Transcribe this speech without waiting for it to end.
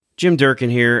Jim Durkin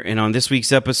here, and on this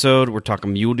week's episode, we're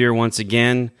talking mule deer once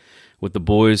again with the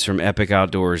boys from Epic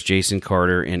Outdoors, Jason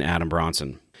Carter and Adam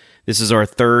Bronson. This is our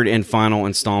third and final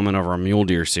installment of our mule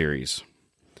deer series.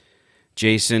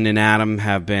 Jason and Adam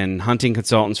have been hunting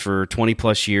consultants for 20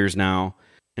 plus years now,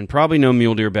 and probably know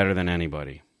mule deer better than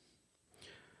anybody.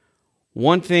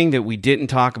 One thing that we didn't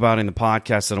talk about in the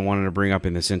podcast that I wanted to bring up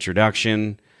in this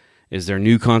introduction is their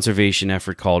new conservation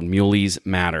effort called Muleys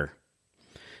Matter.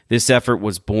 This effort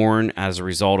was born as a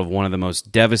result of one of the most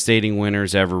devastating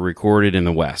winters ever recorded in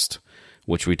the West,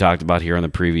 which we talked about here on the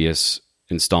previous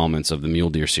installments of the Mule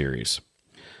Deer series.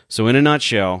 So in a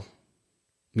nutshell,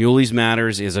 Muleys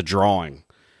Matters is a drawing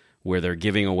where they're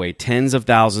giving away tens of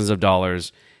thousands of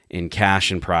dollars in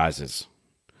cash and prizes.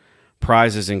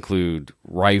 Prizes include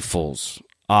rifles,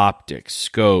 optics,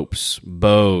 scopes,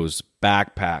 bows,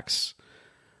 backpacks,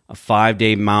 a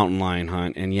 5-day mountain lion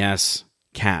hunt, and yes,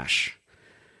 cash.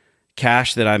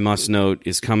 Cash that I must note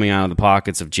is coming out of the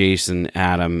pockets of Jason,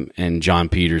 Adam, and John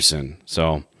Peterson.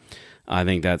 So I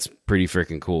think that's pretty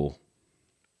freaking cool.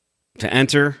 To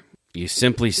enter, you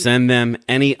simply send them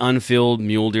any unfilled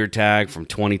mule deer tag from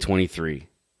 2023.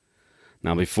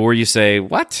 Now, before you say,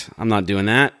 what? I'm not doing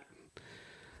that.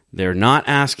 They're not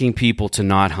asking people to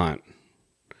not hunt.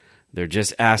 They're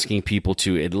just asking people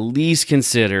to at least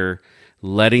consider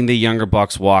letting the younger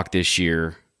bucks walk this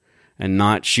year and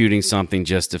not shooting something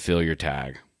just to fill your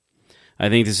tag. I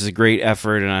think this is a great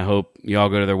effort, and I hope you all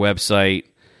go to their website,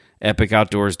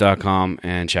 epicoutdoors.com,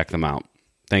 and check them out.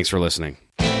 Thanks for listening.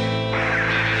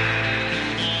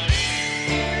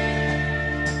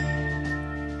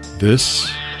 This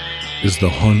is the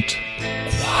Hunt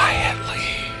Quietly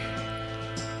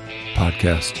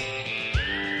podcast.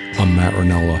 I'm Matt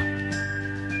Ranella.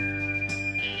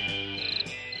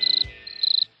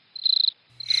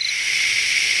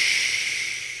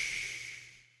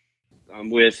 I'm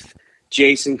with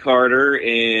Jason Carter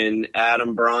and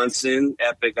Adam Bronson,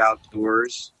 Epic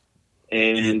Outdoors,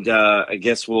 and I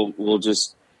guess we'll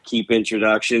just keep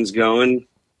introductions going.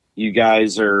 You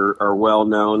guys are well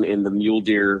known in the mule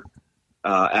deer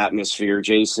atmosphere.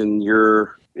 Jason,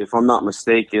 you're, if I'm not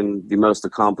mistaken, the most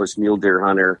accomplished mule deer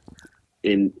hunter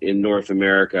in North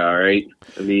America. All right,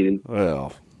 I mean,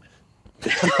 well.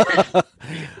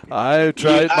 I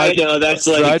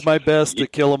tried my best to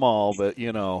kill them all, but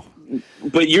you know.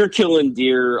 But you're killing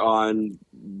deer on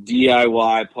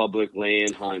DIY public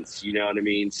land hunts, you know what I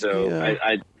mean? So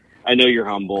yeah. I know you're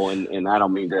humble, and I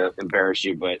don't mean to embarrass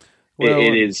you, but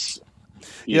it is.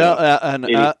 Adam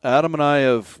and I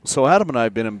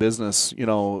have been in business,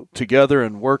 together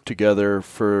and worked together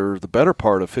for the better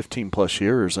part of 15 plus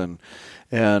years,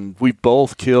 and we've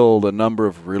both killed a number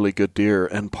of really good deer,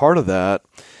 and part of that,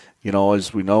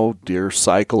 as we know, deer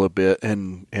cycle a bit,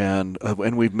 and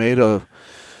we've made a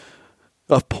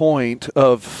point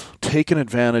of taking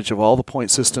advantage of all the point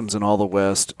systems in all the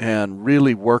West and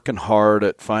really working hard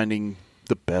at finding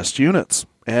the best units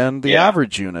and the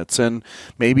average units and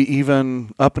maybe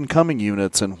even up and coming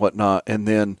units and whatnot. And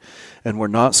we're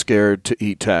not scared to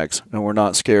eat tags, and we're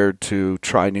not scared to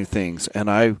try new things.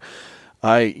 And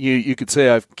you could say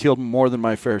I've killed more than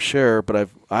my fair share, but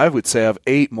I would say I've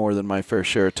ate more than my fair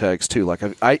share of tags too. Like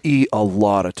I eat a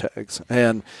lot of tags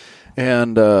and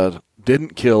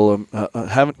didn't kill him.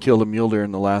 Haven't killed a mule deer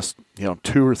in the last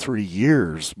 2 or 3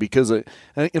 years because a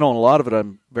lot of it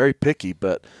I'm very picky.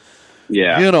 But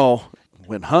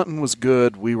when hunting was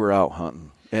good, we were out hunting,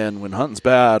 and when hunting's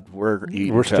bad, we're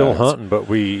eating. We're tags. Still hunting, but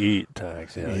we eat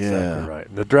tags. Yeah, exactly right.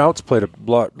 And the drought's played a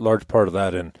large part of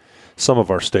that in some of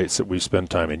our states that we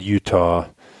spend time in: Utah,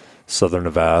 Southern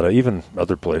Nevada, even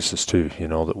other places too.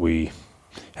 That we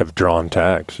have drawn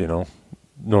tags.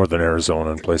 Northern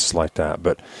Arizona and places like that,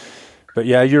 but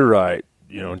yeah, you're right.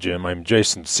 Jim.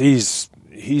 Jason.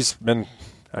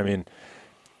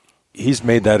 He's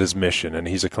made that his mission, and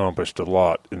he's accomplished a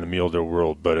lot in the mule deer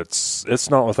world. But it's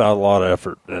not without a lot of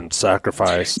effort and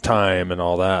sacrifice, time, and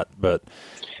all that. But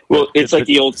it's like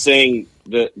the old saying: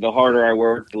 the harder I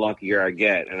work, the luckier I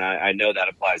get, and I know that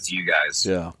applies to you guys.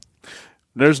 Yeah,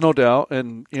 there's no doubt.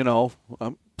 And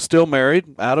I'm still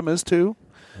married. Adam is too.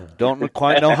 Don't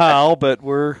quite know how, but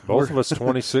we're both of us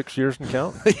 26 years and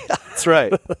counting. Yeah, that's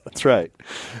right. That's right.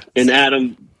 And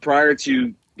Adam, prior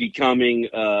to becoming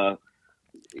the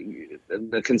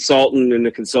consultant in the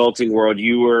consulting world,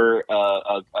 you were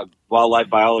a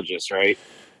wildlife biologist, right?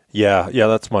 Yeah,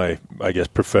 that's my,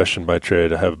 profession by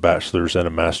trade. I have a bachelor's and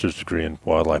a master's degree in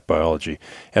wildlife biology,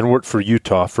 and worked for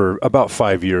Utah for about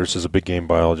 5 years as a big game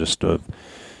biologist.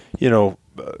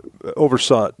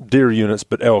 Oversaw deer units,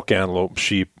 but elk, antelope,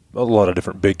 sheep, a lot of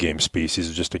different big game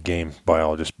species. Just a game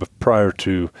biologist. But prior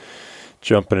to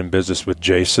jumping in business with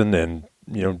Jason and,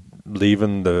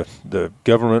 leaving the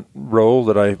government role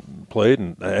that I played,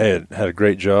 and I had a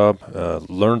great job,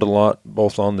 learned a lot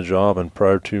both on the job and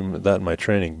prior to that in my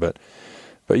training. But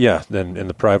yeah, then in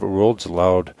the private world, it's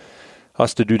allowed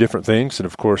us to do different things. And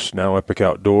of course, now Epic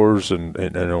Outdoors and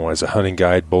as a hunting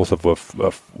guide, both of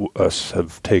us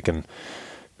have taken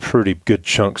pretty good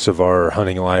chunks of our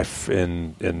hunting life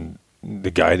in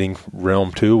the guiding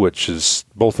realm too, which is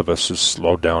both of us has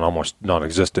slowed down, almost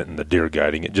non-existent in the deer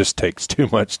guiding. It just takes too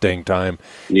much dang time.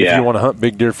 Yeah. If you want to hunt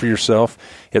big deer for yourself,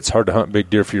 it's hard to hunt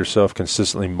big deer for yourself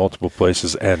consistently in multiple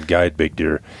places and guide big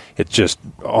deer. It's just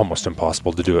almost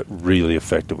impossible to do it really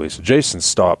effectively. So Jason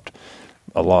stopped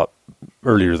a lot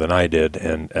earlier than I did,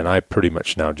 and I pretty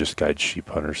much now just guide sheep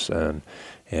hunters.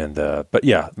 But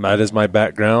yeah, that is my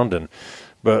background.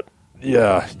 But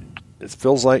yeah, it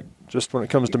feels like just when it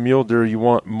comes to mule deer, you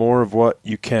want more of what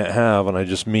you can't have, and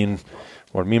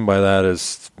what I mean by that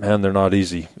is, man, they're not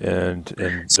easy, and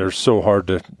they're so hard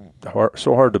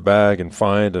to bag and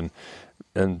find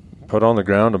and put on the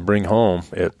ground and bring home.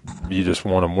 You just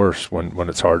want them worse when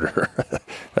it's harder.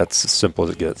 That's as simple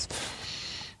as it gets.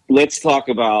 Let's talk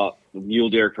about mule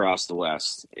deer across the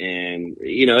West, and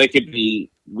it could be.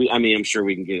 I'm sure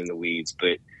we can get in the weeds,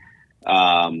 but.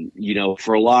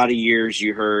 For a lot of years,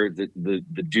 you heard the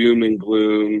doom and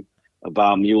gloom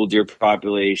about mule deer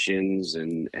populations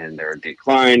and they're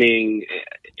declining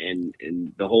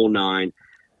and the whole nine.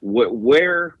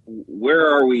 Where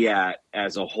are we at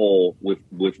as a whole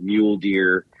with mule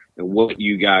deer and what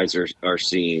you guys are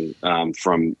seeing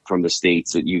from the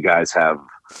states that you guys have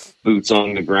boots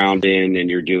on the ground in and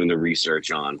you're doing the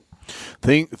research on?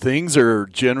 Things are,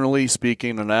 generally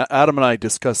speaking, and Adam and I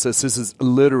discuss this. This is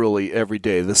literally every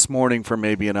day. This morning for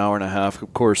maybe an hour and a half.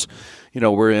 Of course,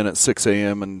 we're in at 6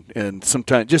 a.m. and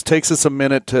sometimes it just takes us a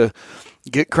minute to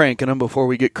get cranking them before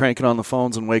we get cranking on the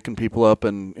phones and waking people up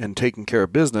and taking care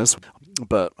of business.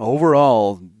 But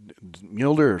overall,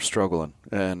 mule deer are struggling,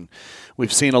 and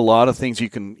we've seen a lot of things.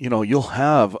 You'll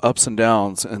have ups and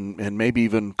downs, and maybe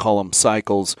even call them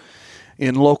cycles.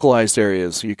 In localized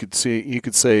areas, you could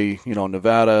say,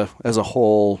 Nevada as a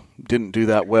whole didn't do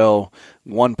that well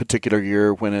one particular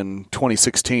year, when in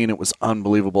 2016 it was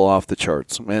unbelievable, off the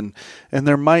charts. And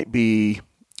there might be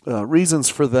reasons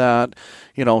for that,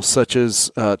 such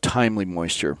as timely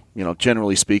moisture.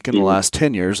 Generally speaking, the last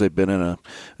 10 years they've been in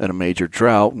a major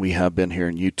drought. We have been here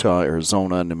in Utah,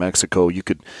 Arizona, New Mexico. You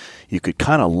could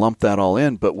kind of lump that all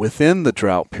in, but within the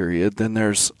drought period, then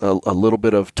there's a little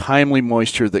bit of timely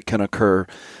moisture that can occur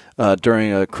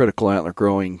during a critical antler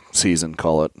growing season,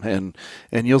 call it, and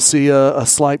you'll see a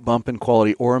slight bump in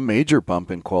quality or a major bump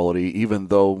in quality, even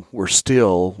though we're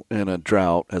still in a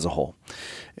drought as a whole.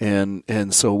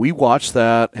 And so we watch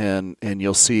that, and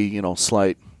you'll see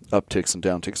slight upticks and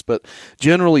downticks, but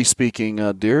generally speaking,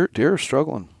 deer are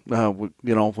struggling.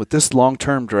 With this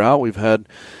long-term drought we've had,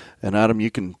 and Adam, you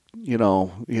can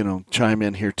chime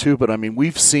in here too, but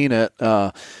we've seen it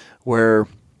where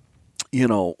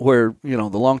the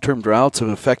long-term droughts have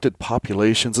affected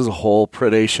populations as a whole.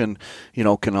 Predation,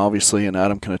 can obviously, and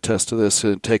Adam can attest to this,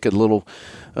 take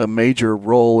a major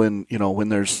role in, when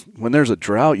there's a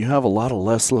drought, you have a lot of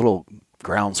less little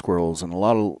ground squirrels, and a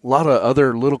lot of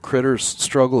other little critters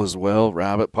struggle as well.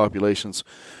 Rabbit populations,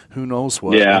 who knows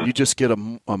what. Yeah. And you just get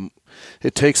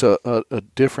it takes a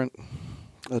different.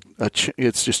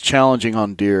 It's just challenging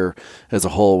on deer as a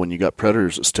whole when you got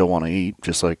predators that still want to eat,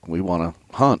 just like we want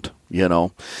to hunt,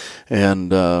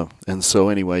 and so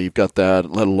anyway, you've got that,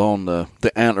 let alone the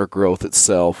antler growth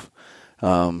itself.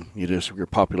 Your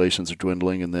populations are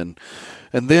dwindling, and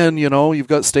then you've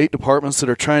got state departments that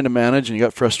are trying to manage, and you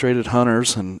got frustrated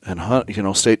hunters, and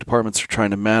state departments are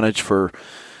trying to manage for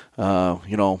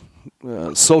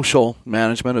social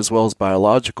management as well as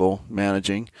biological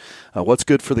managing, what's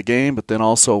good for the game, but then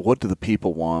also what do the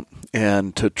people want,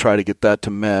 and to try to get that to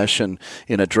mesh and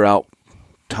in a drought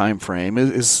time frame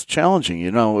is challenging.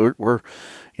 You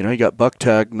got buck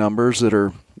tag numbers that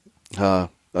are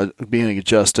being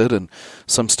adjusted, and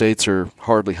some states are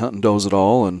hardly hunting does at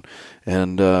all, and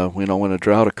when a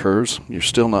drought occurs, you're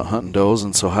still not hunting does,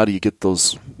 and so how do you get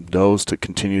those does to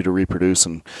continue to reproduce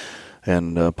and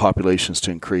populations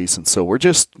to increase? And so we're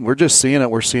just seeing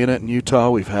it. We're seeing it in Utah.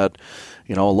 We've had,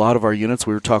 a lot of our units.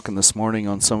 We were talking this morning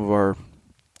on some of our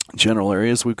general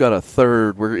areas. We've got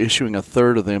we're issuing a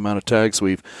third of the amount of tags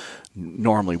we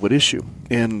normally would issue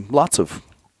in lots of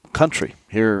country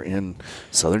here in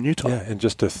southern Utah. Yeah, in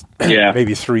just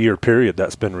maybe 3-year period,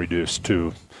 that's been reduced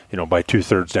to, by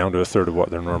 2/3 down to 1/3 of what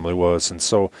there normally was. And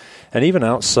so, and even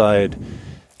outside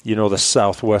the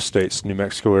southwest states, New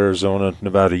Mexico, Arizona,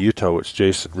 Nevada, Utah, which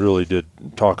Jason really did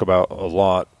talk about a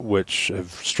lot, which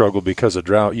have struggled because of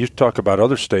drought. You talk about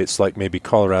other states like maybe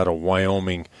Colorado,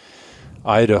 Wyoming,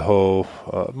 Idaho,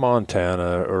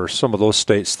 Montana, or some of those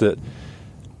states that,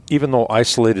 even though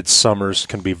isolated summers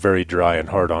can be very dry and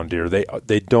hard on deer, they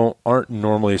aren't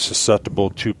normally susceptible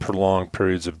to prolonged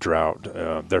periods of drought.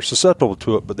 They're susceptible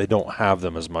to it, but they don't have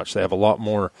them as much. They have a lot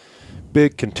more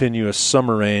big, continuous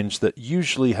summer range that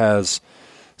usually has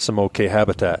some okay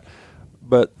habitat.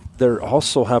 But they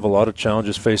also have a lot of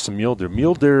challenges facing mule deer.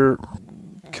 Mule deer,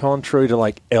 contrary to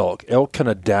like elk can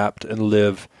adapt and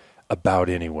live about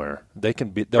anywhere.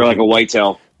 They're like a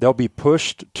whitetail. They'll be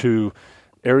pushed to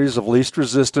areas of least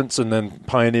resistance and then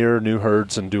pioneer new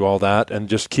herds and do all that and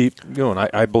just keep going.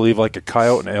 I believe like a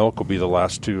coyote and elk will be the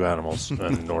last two animals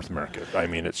in North America. I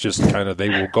mean, it's just kind of, they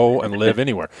will go and live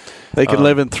anywhere. They can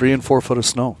live in 3 and 4 foot of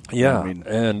snow. Yeah,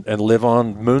 and live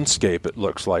on moonscape, it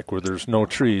looks like, where there's no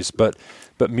trees. But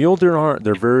mule deer aren't.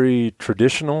 They're very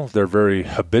traditional. They're very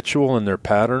habitual in their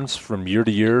patterns from year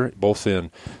to year, both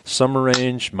in summer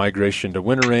range, migration to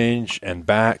winter range, and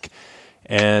back.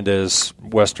 And as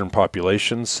Western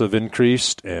populations have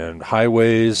increased, and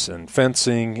highways and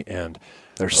fencing and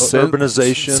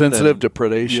urbanization, sensitive to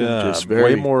predation, just very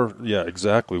way more. Yeah,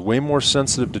 exactly. Way more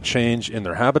sensitive to change in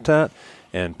their habitat,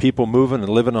 and people moving and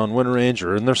living on winter range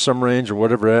or in their summer range or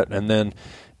whatever, and then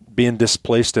being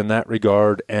displaced in that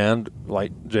regard. And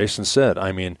like Jason said,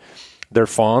 I mean, their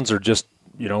fawns are just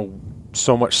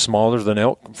so much smaller than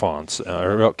elk fawns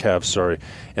or elk calves. Sorry,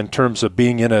 in terms of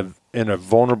being in a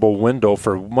vulnerable window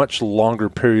for a much longer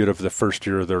period of the first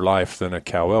year of their life than a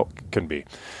cow elk can be.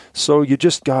 So you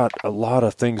just got a lot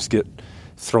of things get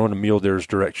thrown in mule deer's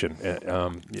direction.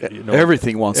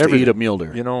 Everything wants to eat a mule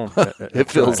deer. It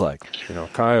feels like.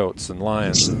 Coyotes and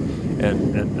lions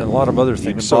and a lot of other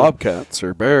things. Even bobcats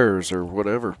or bears or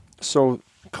whatever. So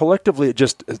collectively,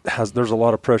 there's a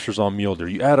lot of pressures on mule deer.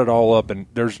 You add it all up, and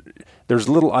there's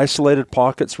little isolated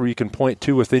pockets where you can point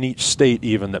to within each state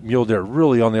even that mule deer are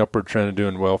really on the upward trend and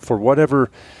doing well for whatever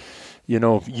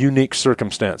unique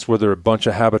circumstance, whether a bunch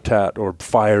of habitat or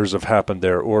fires have happened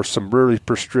there or some really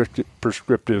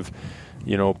prescriptive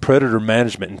predator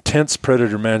management, intense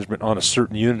predator management on a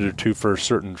certain unit or two for a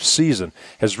certain season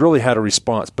has really had a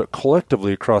response. But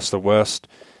collectively across the West,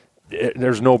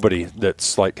 there's nobody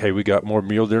that's like, hey, we got more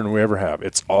mule deer than we ever have.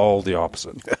 It's all the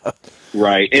opposite.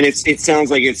 Right. And it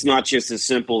sounds like it's not just as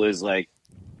simple as like,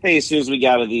 hey, as soon as we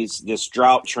got out of this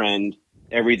drought trend,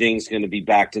 everything's going to be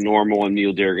back to normal and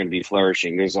mule deer are going to be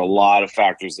flourishing. There's a lot of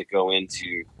factors that go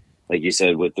into, like you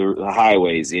said, with the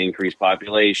highways, the increased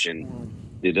population,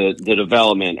 the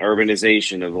development,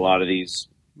 urbanization of a lot of these.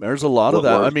 There's a lot of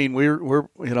that. I mean, we're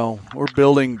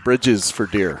building bridges for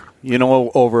deer,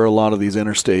 over a lot of these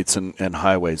interstates and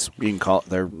highways. You can call it,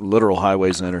 they're literal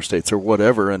highways and interstates or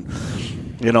whatever. And,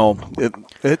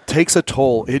 it takes a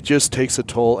toll. It just takes a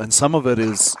toll. And some of it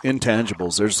is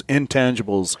intangibles. There's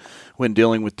intangibles when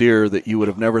dealing with deer that you would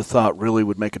have never thought really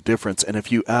would make a difference. And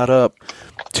if you add up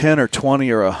 10 or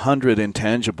 20 or 100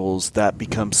 intangibles, that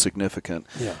becomes significant.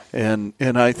 Yeah. And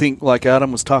I think, like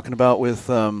Adam was talking about with,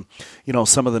 some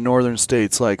of the northern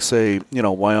states, like, say,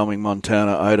 Wyoming,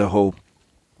 Montana, Idaho,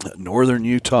 northern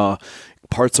Utah,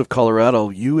 parts of Colorado,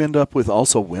 you end up with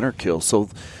also winter kills.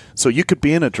 So you could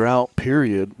be in a drought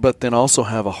period, but then also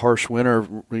have a harsh winter,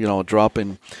 a drop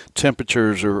in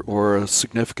temperatures or a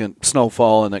significant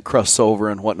snowfall and it crusts over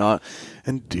and whatnot.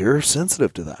 And deer are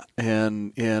sensitive to that.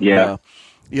 And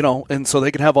so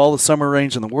they can have all the summer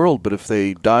range in the world, but if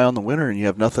they die on the winter and you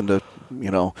have nothing to,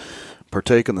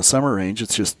 partake in the summer range,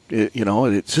 it's just, it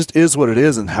just is what it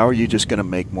is. And how are you just going to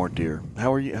make more deer?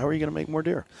 How are you going to make more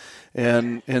deer?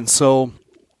 And so,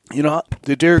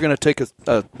 the deer are going to take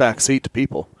a back seat to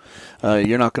people.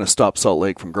 You're not going to stop Salt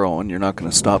Lake from growing. You're not going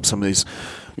to stop some of these,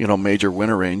 major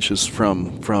winter ranges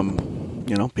from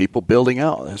people building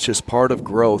out. It's just part of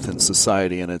growth in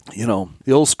society. And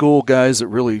the old school guys that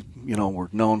really, were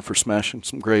known for smashing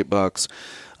some great bucks,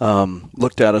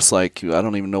 looked at us like, I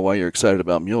don't even know why you're excited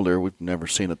about mule deer. We've never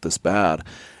seen it this bad.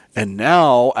 And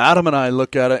now Adam and I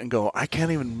look at it and go, I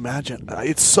can't even imagine.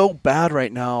 It's so bad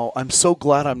right now. I'm so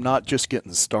glad I'm not just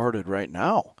getting started right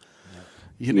now.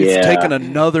 It's taken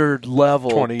another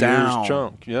level 20 down. Years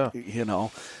chunk, yeah.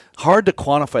 Hard to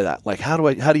quantify that. Like, how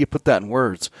do you put that in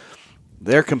words?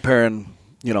 They're comparing,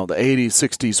 the 80s,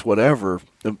 60s, whatever,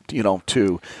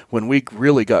 to when we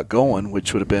really got going,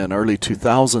 which would have been early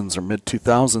 2000s or mid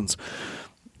 2000s,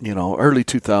 early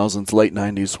 2000s, late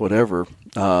 90s, whatever.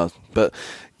 But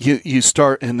you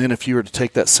start, and then if you were to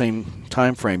take that same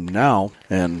time frame now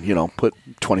and, put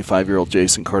 25-year-old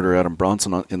Jason Carter, Adam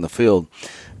Bronson in the field,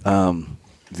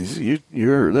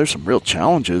 There's some real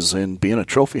challenges in being a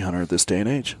trophy hunter this day and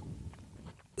age.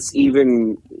 It's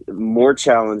even more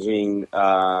challenging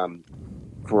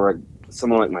for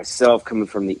someone like myself coming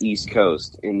from the East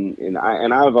Coast, and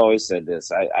I've always said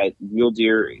this: mule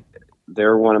deer,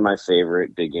 they're one of my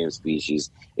favorite big game species,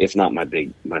 if not my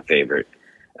favorite.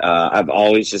 I've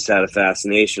always just had a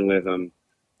fascination with them,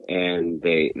 and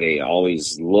they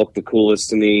always look the coolest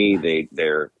to me.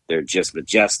 They're just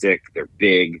majestic. They're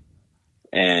big,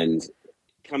 and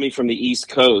coming from the East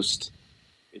Coast,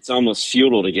 it's almost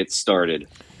futile to get started.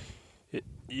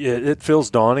 Yeah, it feels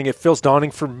daunting. It feels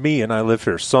daunting for me, and I live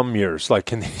here some years.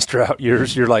 Like in these drought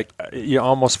years, you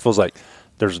almost feels like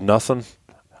there's nothing.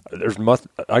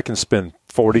 I can spend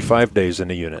 45 days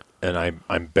in a unit, and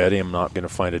I'm betting I'm not going to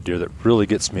find a deer that really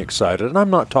gets me excited. And I'm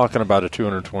not talking about a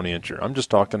 220 incher. I'm just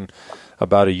talking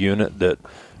about a unit that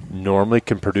normally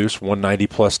can produce 190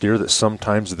 plus deer. That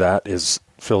sometimes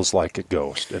feels like a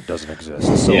ghost. It doesn't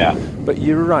exist. So, yeah. But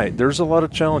you're right. There's a lot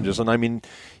of challenges, and I mean,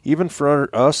 even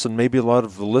for us and maybe a lot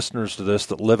of the listeners to this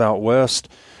that live out west,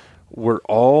 we're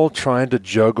all trying to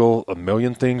juggle a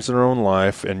million things in our own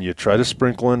life, and you try to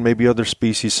sprinkle in maybe other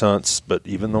species hunts, but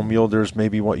even though mule deer is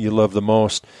maybe what you love the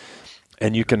most,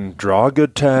 and you can draw a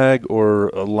good tag or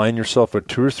align yourself with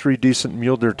 2 or 3 decent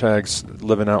mule deer tags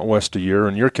living out west a year,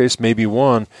 in your case maybe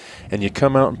one, and you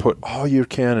come out and put all you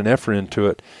can and effort into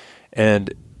it,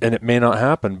 and it may not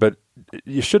happen, but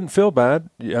you shouldn't feel bad.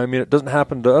 I mean, it doesn't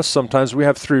happen to us sometimes. We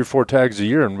have 3 or 4 tags a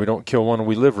year, and we don't kill one, and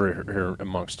we live here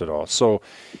amongst it all. So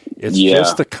it's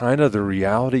just the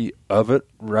reality of it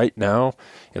right now.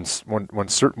 And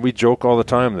we joke all the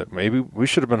time that maybe we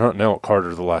should have been hunting elk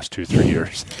harder the last 2-3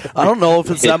 years. I don't know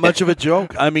if it's that much of a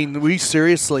joke. I mean, we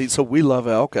love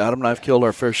elk. Adam and I have killed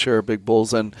our fair share of big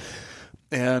bulls, and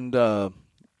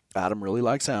Adam really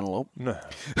likes antelope. No.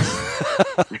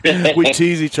 We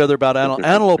tease each other about antelope.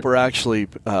 Antelope are actually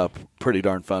pretty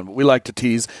darn fun, but we like to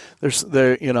tease. There's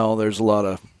a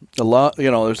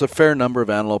fair number of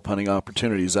antelope hunting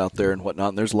opportunities out there and whatnot,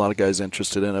 and there's a lot of guys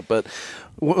interested in it. But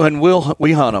when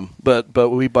we hunt them, but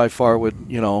we by far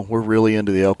we're really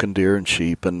into the elk and deer and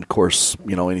sheep, and of course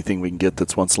anything we can get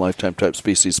that's once in a lifetime type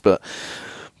species. But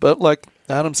like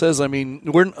Adam says, I mean,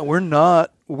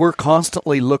 we're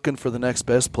constantly looking for the next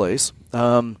best place.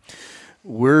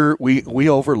 We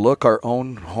overlook our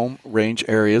own home range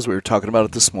areas. We were talking about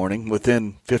it this morning.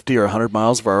 Within 50 or 100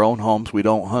 miles of our own homes, we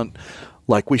don't hunt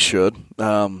like we should.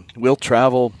 We'll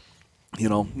travel,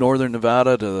 northern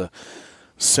Nevada to the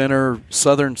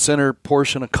southern center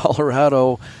portion of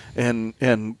Colorado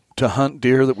and to hunt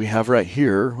deer that we have right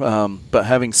here. But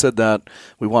having said that,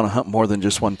 we want to hunt more than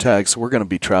just one tag, so we're going to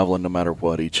be traveling no matter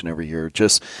what each and every year.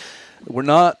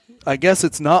 I guess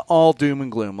it's not all doom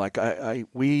and gloom. Like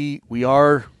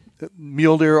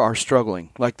mule deer are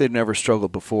struggling like they've never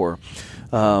struggled before.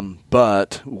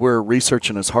 But we're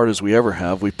researching as hard as we ever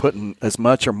have. We put in as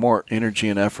much or more energy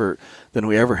and effort than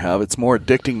we ever have. It's more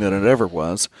addicting than it ever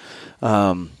was.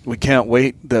 We can't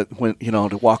wait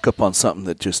to walk up on something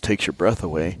that just takes your breath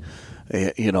away.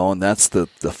 And that's the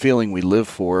feeling we live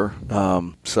for.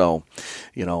 It's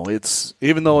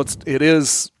even though it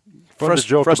is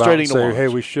frustrating to say, hey,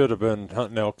 we should have been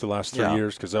hunting elk the last 3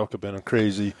 years because elk have been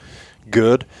crazy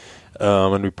good,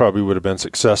 and we probably would have been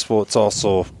successful. It's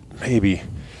also maybe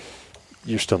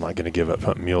you're still not going to give up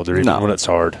hunting mule deer even when it's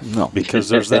hard. No. Because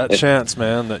there's that chance,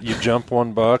 man, that you jump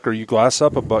one buck or you glass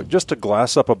up a buck. Just to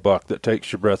glass up a buck that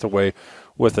takes your breath away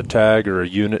with a tag or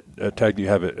a tag you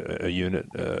have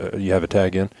you have a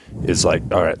tag in is like,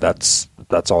 all right, that's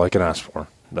all I can ask for.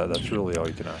 That's really all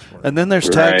you can ask for. And then there's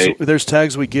tags. There's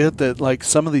tags we get that, like,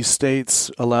 some of these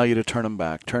states allow you to turn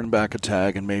back a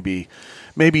tag, and maybe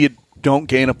you don't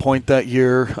gain a point that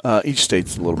year. Each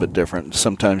state's a little bit different.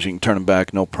 Sometimes you can turn them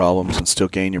back, no problems, and still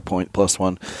gain your point plus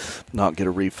one, not get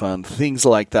a refund, things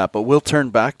like that. But we'll turn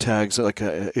back tags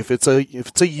if it's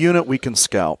a unit we can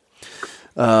scout.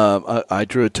 I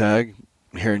drew a tag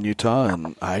here in Utah,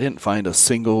 and I didn't find a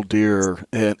single deer,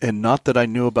 and not that I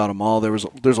knew about them all.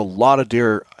 There's a lot of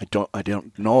deer I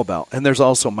don't know about, and there's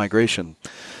also migration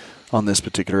on this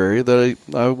particular area that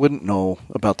I wouldn't know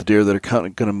about the deer that are kind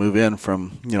of going to move in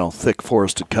from thick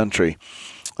forested country.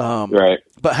 Right.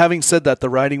 But having said that, the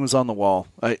writing was on the wall.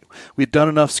 We'd done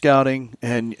enough scouting,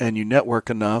 and you network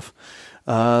enough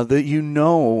that you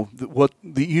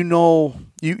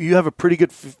have a pretty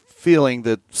good feeling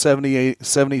that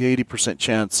 70-80%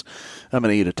 chance I'm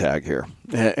going to eat a tag here.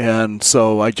 And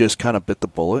so I just kind of bit the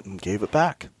bullet and gave it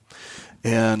back.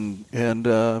 And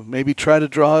maybe try to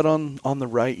draw it on the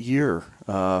right year.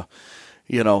 So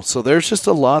there's just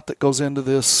a lot that goes into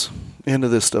this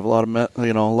stuff.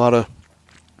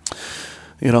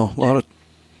 a lot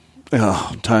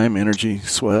of time, energy,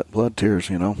 sweat, blood, tears,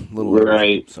 little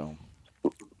right. So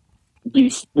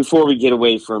before we get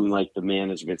away from like the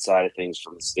management side of things,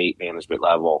 from the state management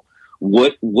level,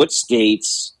 what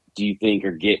states do you think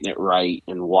are getting it right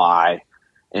and why,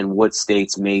 and what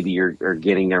states maybe are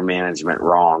getting their management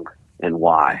wrong and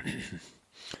why?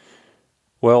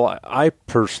 Well, I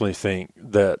personally think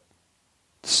that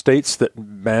states that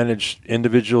manage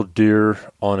individual deer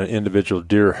on an individual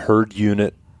deer herd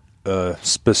unit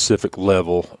specific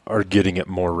level are getting it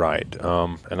more right.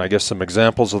 And I guess some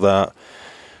examples of that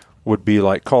would be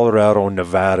like Colorado,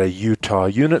 Nevada, Utah,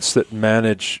 units that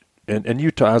manage, and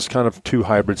Utah has kind of two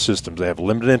hybrid systems. They have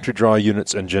limited entry draw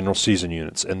units and general season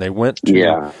units. And they went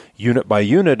to unit by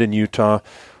unit in Utah.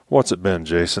 What's it been,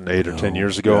 Jason, 8 or 10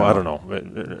 years ago? Yeah. I don't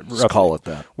know. Let's call it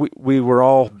that. We were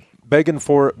all begging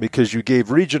for it because you gave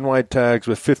region-wide tags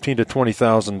with 15 to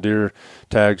 20,000 deer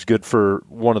tags, good for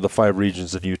one of the 5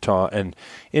 regions in Utah. And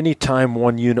any time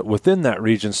one unit within that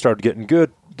region started getting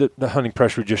good, the hunting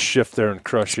pressure would just shift there and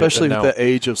crush Especially it. with the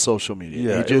age of social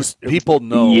media. Yeah, people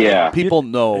know. Yeah. People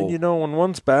know. And when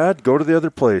one's bad, go to the other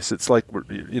place. It's like,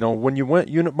 when you went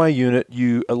unit by unit,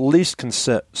 you at least can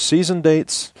set season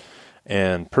dates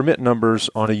and permit numbers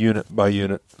on a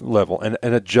unit-by-unit level and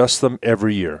adjust them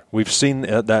every year. We've seen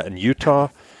that in Utah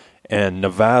and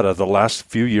Nevada the last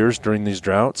few years during these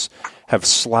droughts have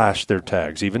slashed their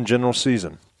tags, even general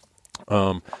season,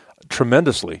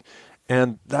 tremendously.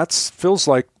 And that feels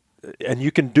like, and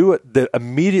you can do it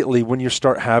immediately when you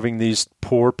start having these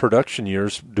poor production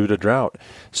years due to drought.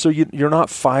 So you're not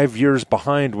 5 years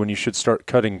behind when you should start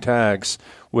cutting tags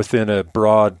within a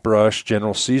broad brush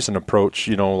general season approach,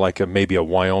 like maybe a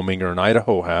Wyoming or an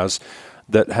Idaho has,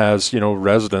 that has,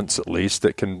 residents at least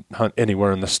that can hunt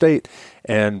anywhere in the state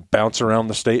and bounce around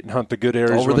the state and hunt the good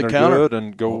areas over when the they're counter. good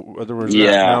and go otherwise.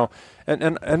 Yeah. Now,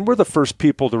 and we're the first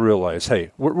people to realize,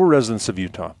 hey, we're residents of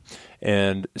Utah.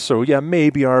 And so,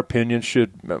 maybe our opinion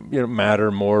should matter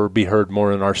more, be heard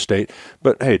more in our state.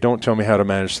 But, hey, don't tell me how to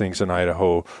manage things in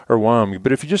Idaho or Wyoming.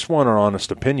 But if you just want our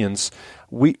honest opinions,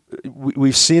 we've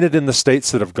seen it in the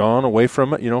states that have gone away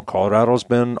from it. Colorado's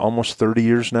been almost 30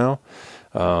 years now.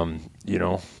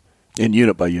 In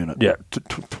unit by unit. Yeah,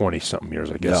 20-something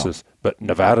years, I guess. Yeah. But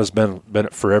Nevada's been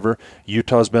it forever.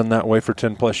 Utah's been that way for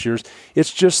 10-plus years.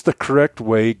 It's just the correct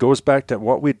way. It goes back to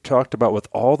what we talked about with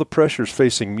all the pressures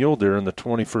facing mule deer in the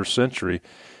 21st century.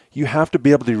 You have to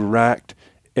be able to react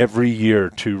every year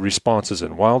to responses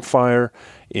in wildfire,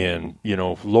 in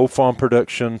low fawn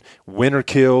production, winter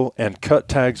kill, and cut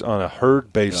tags on a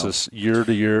herd basis year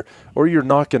to year, or you're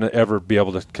not going to ever be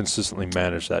able to consistently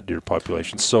manage that deer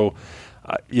population. So,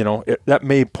 that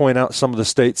may point out some of the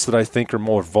states that I think are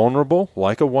more vulnerable,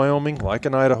 like a Wyoming, like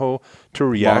an Idaho, to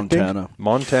reacting.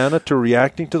 Montana to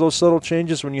reacting to those subtle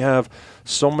changes when you have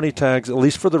so many tags, at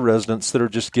least for the residents, that are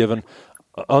just given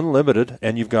unlimited,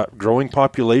 and you've got growing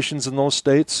populations in those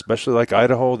states, especially like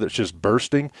Idaho, that's just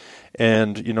bursting,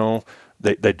 and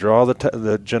they draw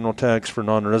the general tags for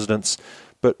non-residents,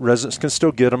 but residents can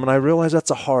still get them. And I realize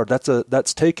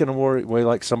that's taken away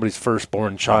like somebody's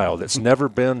firstborn child. It's never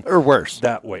been or worse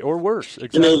that way, or worse.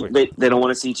 Exactly. They don't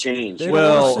want to see change.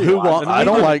 I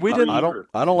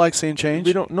don't like seeing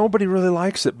change. Nobody really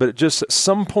likes it, but it just at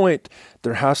some point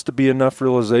there has to be enough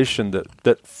realization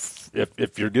that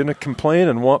if you're going to complain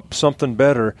and want something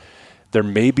better, there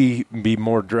may be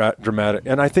more dramatic.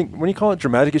 And I think when you call it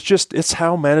dramatic, it's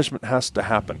how management has to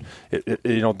happen.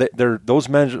 Those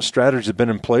management strategies have been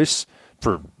in place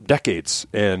for decades,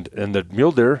 and the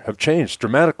mule deer have changed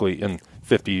dramatically in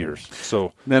 50 years.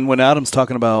 So then when Adam's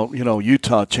talking about,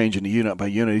 Utah changing to unit by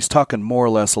unit, he's talking more or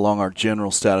less along our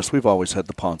general status. We've always had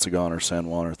the Ponsagon or San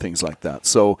Juan or things like that.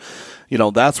 So,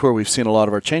 that's where we've seen a lot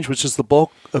of our change, which is the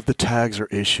bulk of the tags are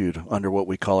issued under what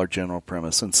we call our general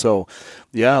premise. And so,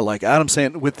 like Adam's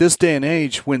saying, with this day and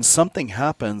age, when something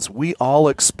happens, we all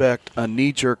expect a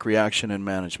knee-jerk reaction in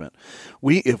management.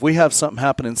 If we have something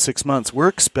happen in 6 months, we're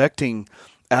expecting,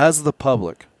 as the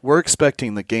public, we're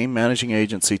expecting the game managing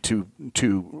agency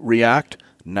to react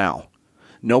now.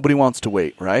 Nobody wants to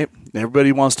wait, right?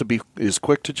 Everybody wants to is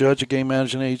quick to judge a game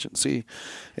managing agency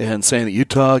and saying that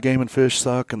Utah Game and Fish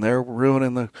suck and they're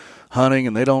ruining the hunting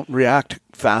and they don't react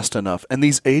fast enough. And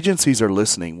these agencies are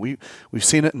listening. We've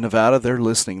seen it in Nevada. They're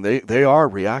listening. They are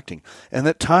reacting. And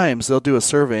at times they'll do a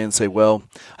survey and say, well,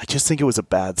 I just think it was a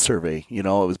bad survey. It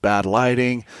was bad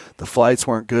lighting. The flights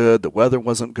weren't good. The weather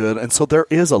wasn't good. And so there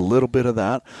is a little bit of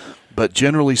that. But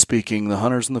generally speaking, the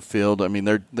hunters in the field, I mean,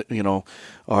 they're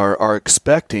are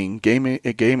expecting game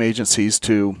agencies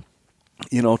to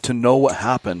to know what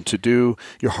happened, to do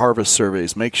your harvest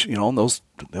surveys, make sure, and those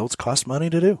cost money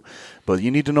to do, but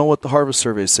you need to know what the harvest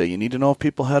surveys say. You need to know if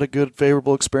people had a good,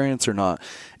 favorable experience or not.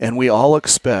 And we all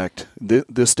expect,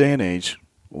 this day and age,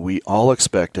 we all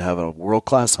expect to have a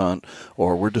world-class hunt,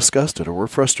 or we're disgusted, or we're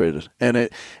frustrated.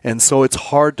 And so it's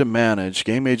hard to manage.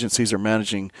 Game agencies are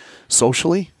managing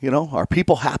socially, are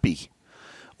people happy?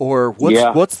 Or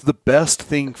what's the best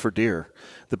thing for deer?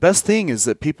 The best thing is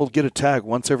that people get a tag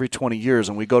once every 20 years,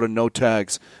 and we go to no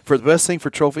tags. The best thing for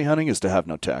trophy hunting is to have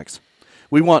no tags.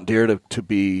 We want deer to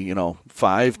be,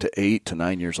 5 to 8 to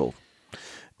 9 years old.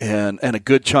 And a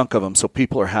good chunk of them, so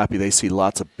people are happy. They see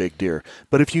lots of big deer.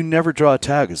 But if you never draw a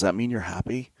tag, does that mean you're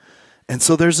happy? And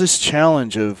so there's this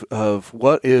challenge of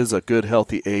what is a good,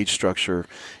 healthy age structure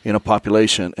in a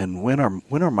population, and when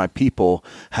are my people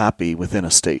happy within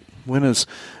a state? When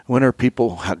are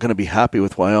people going to be happy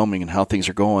with Wyoming and how things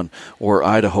are going, or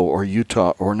Idaho, or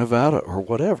Utah, or Nevada, or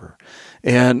whatever?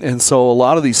 And so a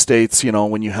lot of these states,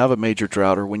 when you have a major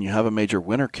drought or when you have a major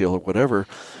winter kill or whatever,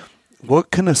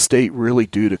 what can a state really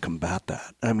do to combat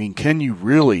that? I mean, can you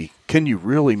really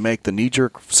make the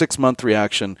knee-jerk 6-month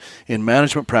reaction in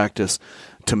management practice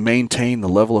to maintain the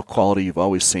level of quality you've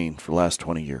always seen for the last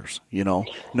 20 years?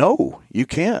 No, you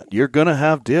can't. You're going to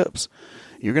have dips.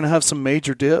 You're going to have some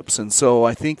major dips. And so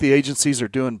I think the agencies are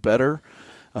doing better.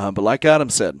 But like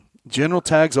Adam said, general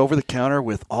tags over the counter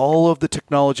with all of the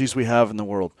technologies we have in the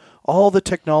world, all the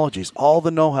technologies, all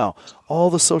the know-how, all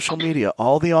the social media,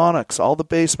 all the Onyx, all the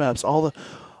base maps,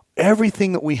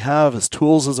 everything that we have as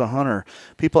tools as a hunter.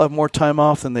 People have more time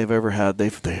off than they've ever had. They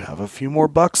have a few more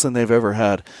bucks than they've ever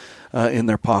had in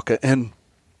their pocket, and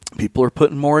people are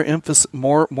putting more emphasis,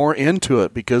 more into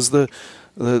it because the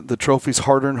trophy's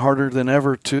harder and harder than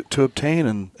ever to obtain,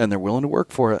 and they're willing to work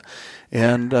for it.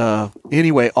 And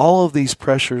anyway, all of these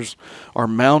pressures are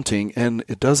mounting, and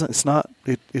it doesn't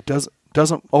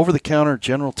over-the-counter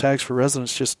general tags for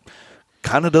residents just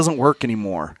kind of doesn't work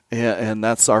anymore, and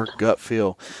that's our gut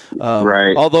feel.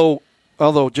 Right.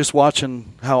 Although just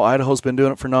watching how Idaho's been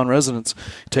doing it for non-residents,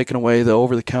 taking away the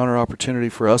over-the-counter opportunity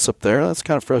for us up there, that's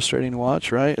kind of frustrating to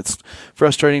watch, right? It's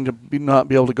frustrating to not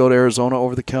be able to go to Arizona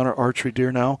over-the-counter archery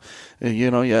deer now. You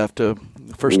have to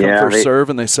first come, first serve,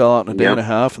 and they sell out in a day and a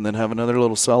half, and then have another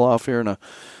little sell-off here in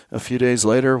a few days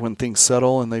later when things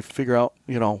settle and they figure out,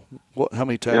 how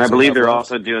many tags. And I believe they're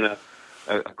also doing a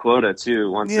quota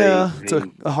too. It's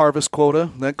a harvest quota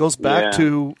that goes back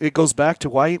to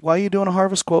why are you doing a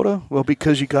harvest quota? Well,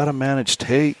 because you got to manage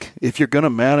take. If you're going to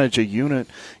manage a unit,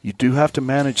 you do have to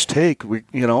manage take.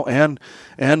 And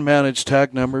manage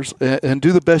tag numbers and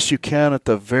do the best you can at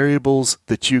the variables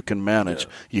that you can manage.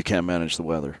 You can't manage the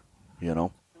weather.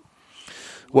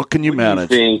 What can you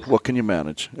manage? What can you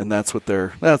manage? And that's what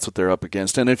they're up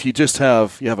against. And if you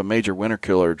have a major winter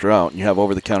kill or drought and you have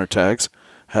over the counter tags,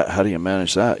 how do you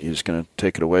manage that? You're just going to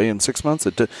take it away in 6 months?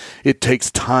 It takes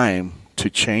time to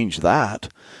change that.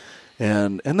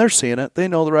 And they're seeing it. They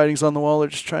know the writing's on the wall. They're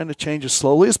just trying to change as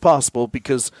slowly as possible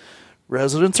because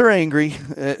residents are angry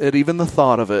at even the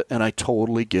thought of it, and I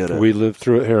totally get it. We live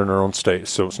through it here in our own state,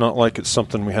 so it's not like it's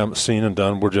something we haven't seen and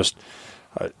done. We're just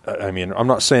I mean, I'm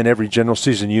not saying every general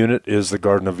season unit is the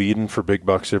Garden of Eden for big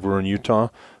bucks everywhere in Utah,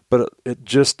 but it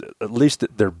just, at least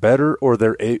they're better, or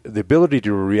the ability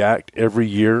to react every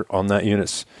year on that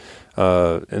unit's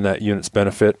and that unit's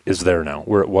benefit is there now,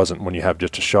 where it wasn't when you have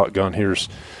just a shotgun. Here's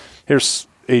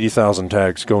 80,000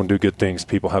 tags, go and do good things.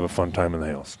 People have a fun time in the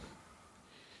hills.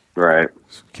 Right.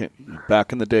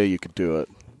 Back in the day, you could do it.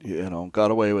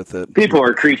 Got away with it. People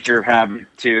are a creature of habit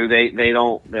too. They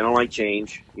don't like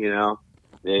change.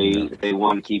 They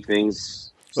want to keep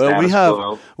things.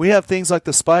 Well, we have things like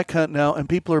the spike hunt now, and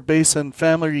people are basing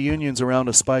family reunions around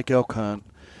a spike elk hunt.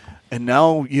 And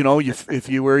now, if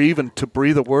you were even to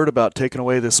breathe a word about taking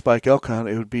away this spike elk hunt,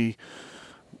 it would be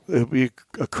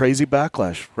a crazy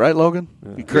backlash, right, Logan?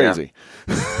 It'd be crazy.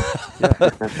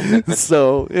 Yeah.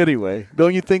 So anyway,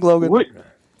 don't you think, Logan?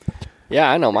 Yeah,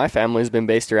 I know my family's been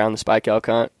based around the spike elk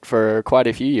hunt for quite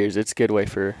a few years. It's a good way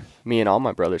for me and all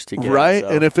my brothers to get right. So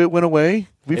and if it went away,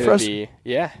 it'd be frustrating.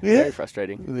 Very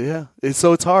frustrating. Yeah,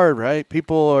 so it's hard, right?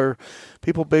 People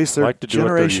base their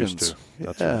generations.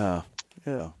 Yeah.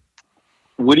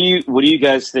 What do you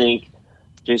guys think?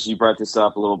 Jason, you brought this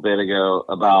up a little bit ago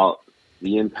about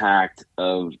the impact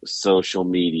of social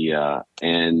media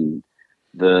and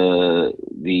the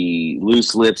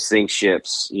loose lips sink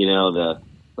ships.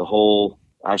 The whole,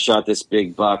 I shot this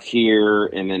big buck here,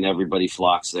 and then everybody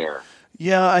flocks there.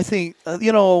 Yeah, I think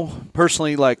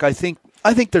personally, I think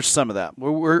there's some of that.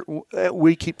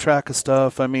 We keep track of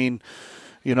stuff. I mean,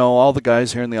 all the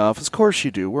guys here in the office, of course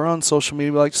you do. We're on social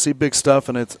media. We like to see big stuff,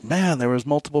 and it's, man, there was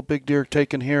multiple big deer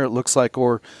taken here, it looks like,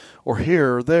 or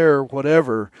here or there,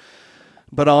 whatever.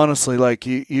 But honestly, like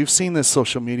you've seen this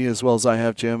social media as well as I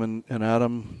have, Jim and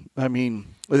Adam. I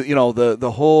mean,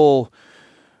 the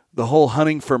whole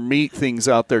hunting for meat thing's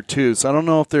out there too. So I don't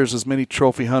know if there's as many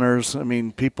trophy hunters. I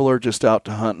mean, people are just out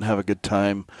to hunt and have a good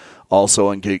time also.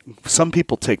 And some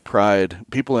people take pride,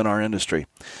 people in our industry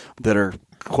that are,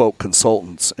 quote,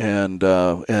 consultants,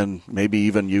 and maybe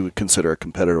even you would consider a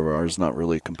competitor of ours, not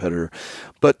really a competitor,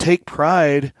 but take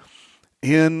pride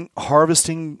in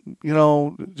harvesting,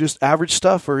 just average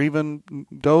stuff, or even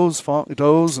does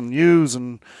and ewes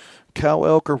and cow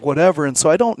elk or whatever. And so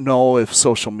I don't know if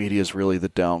social media is really the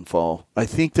downfall. I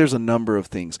think there's a number of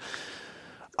things.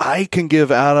 I can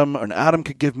give Adam, and Adam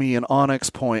could give me an onyx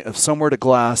point of somewhere to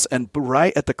glass, and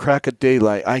right at the crack of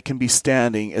daylight, I can be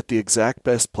standing at the exact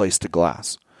best place to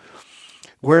glass.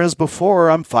 Whereas before,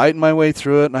 I'm fighting my way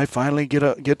through it, and I finally get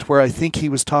to where I think he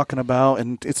was talking about,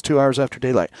 and it's 2 hours after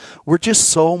daylight. We're just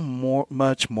so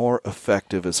much more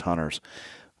effective as hunters.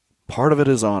 Part of it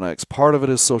is onyx. Part of it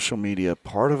is social media.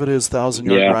 Part of it is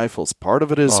 1,000-yard rifles. Part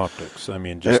of it is optics. I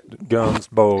mean, just guns,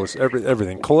 bows,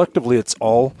 everything. Collectively, it's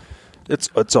all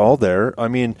there. I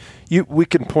mean, we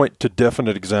can point to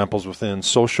definite examples within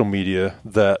social media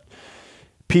that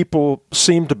people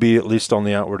seem to be, at least on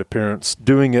the outward appearance,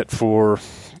 doing it for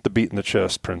the beat in the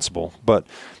chest principle. But,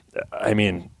 I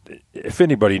mean, if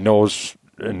anybody knows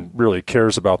and really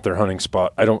cares about their hunting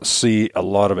spot, I don't see a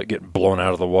lot of it getting blown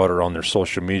out of the water on their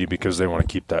social media because they want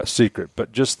to keep that secret.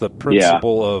 But just the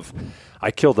principle of, I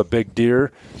killed a big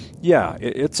deer,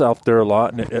 it's out there a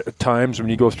lot. And at times when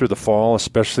you go through the fall,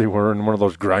 especially we're in one of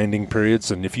those grinding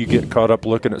periods, and if you get caught up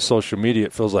looking at social media,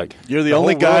 it feels like you're the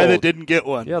only guy that didn't get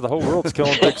one. Yeah, the whole world's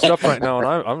killing big stuff right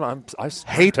now, and I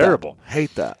hate terrible.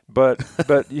 Hate that.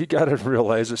 But you got to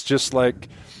realize it's just like,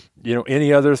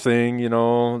 any other thing,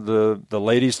 the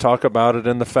ladies talk about it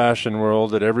in the fashion world,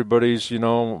 that everybody's,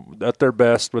 at their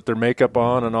best with their makeup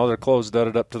on and all their clothes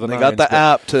dudded up to the nines. They got the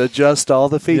app to adjust all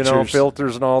the features.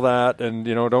 Filters and all that, and,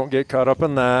 don't get caught up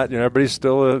in that. Everybody's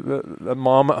still a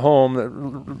mom at home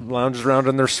that lounges around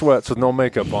in their sweats with no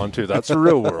makeup on, too. That's the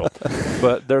real world.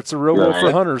 But that's a real world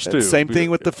for hunters, too. Same thing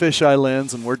with the fisheye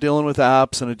lens, and we're dealing with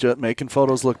apps and making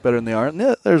photos look better than they are. And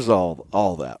there's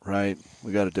all that, right?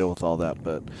 We got to deal with all that,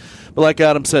 but like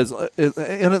Adam says,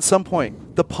 and at some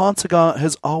point, the Paunsaugunt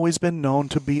has always been known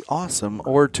to be awesome,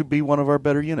 or to be one of our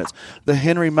better units. The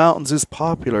Henry Mountains is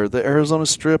popular. The Arizona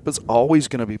Strip is always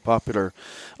going to be popular.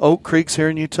 Oak Creek's here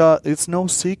in Utah. It's no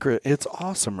secret. It's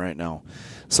awesome right now.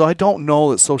 So I don't know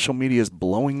that social media is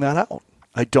blowing that out.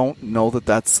 I don't know that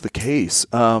that's the case.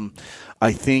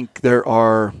 I think there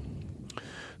are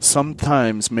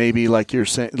sometimes, maybe like you're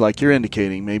saying, like you're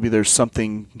indicating, maybe there's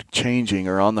something changing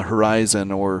or on the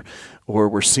horizon, or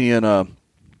we're seeing a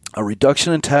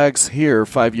reduction in tags here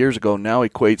 5 years ago now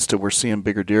equates to we're seeing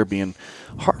bigger deer being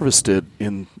harvested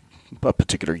in a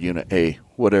particular unit A,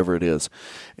 whatever it is.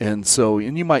 And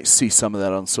you might see some of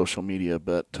that on social media,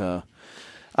 but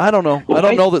I don't know. I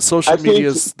don't know that social media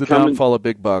is the downfall of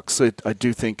big bucks. I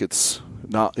do think it's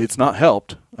not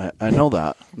helped. I know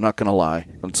that. I'm not going to lie.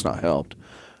 It's not helped.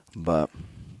 But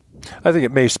I think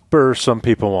it may spur some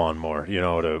people on more,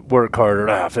 to work harder.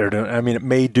 If they're doing, I mean, it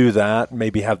may do that,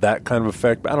 maybe have that kind of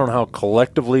effect. But I don't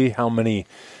know how many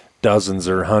dozens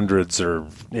or hundreds or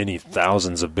any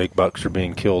thousands of big bucks are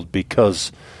being killed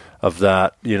because of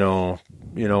that.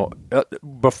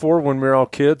 Before, when we were all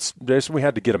kids, Jason, we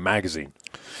had to get a magazine.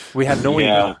 We had no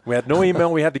email.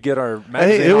 We had to get our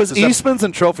magazine. It was Eastman's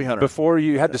and Trophy Hunter. Before,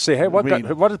 you had to say, hey, what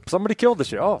did somebody killed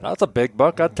this year? Oh, that's a big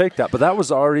buck. I'd take that. But that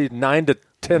was already 9 to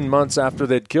 10 months after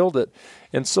they'd killed it.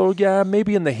 And so,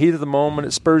 maybe in the heat of the moment,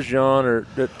 it spurs you on, or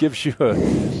it gives you a,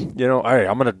 all right,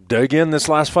 I'm going to dig in this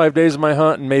last 5 days of my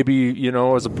hunt, and maybe,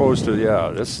 as opposed to,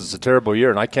 this is a terrible year,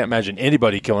 and I can't imagine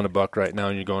anybody killing a buck right now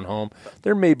and you're going home.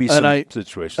 There may be some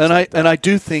situations like that. And I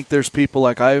do think there's people,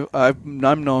 like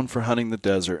I'm known for hunting the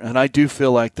desert, and I do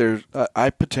feel like I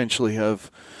potentially have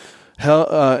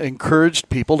encouraged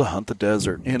people to hunt the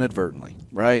desert inadvertently,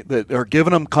 right? That are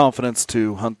giving them confidence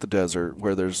to hunt the desert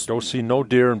where there's go see no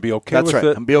deer and be okay with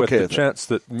it. And be okay with the chance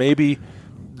that maybe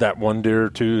that one deer or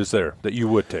two is there that you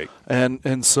would take.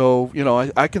 And so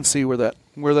I can see where that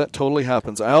totally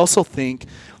happens. I also think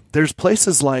there's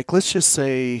places like, let's just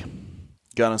say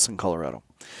Gunnison, Colorado.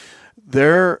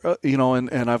 There,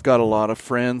 and I've got a lot of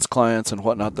friends, clients, and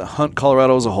whatnot that hunt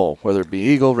Colorado as a whole, whether it be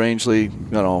Eagle, Rangeley,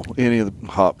 any of the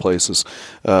hot places,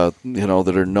 that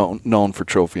are known for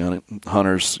trophy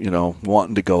hunters,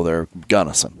 wanting to go there,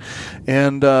 Gunnison.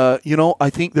 And, I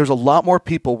think there's a lot more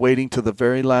people waiting to the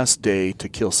very last day to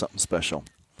kill something special.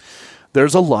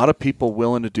 There's a lot of people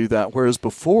willing to do that, whereas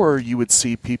before you would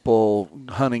see people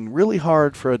hunting really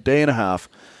hard for a day and a half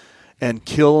and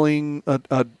killing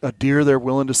a deer they're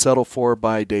willing to settle for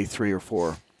by day 3 or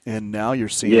 4. And now you're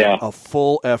seeing a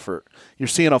full effort. You're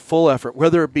seeing a full effort,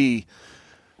 whether it be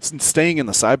staying in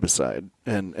the side-by-side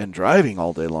and driving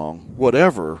all day long,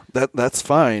 whatever, that's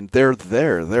fine. They're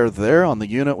there. They're there on the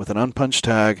unit with an unpunched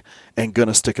tag and going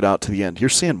to stick it out to the end. You're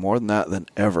seeing more than that than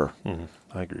ever. Mm-hmm.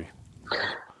 I agree.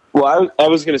 Well, I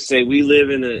was going to say we live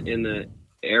in the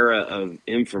era of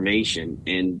information,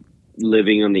 and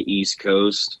living on the East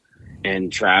Coast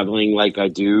and traveling like I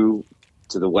do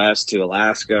to the West, to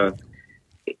Alaska,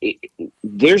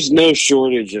 there's no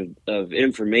shortage of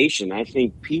information. I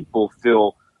think people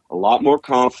feel a lot more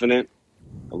confident,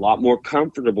 a lot more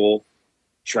comfortable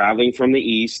traveling from the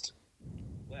East to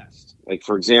the West. Like,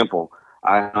 for example,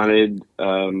 I hunted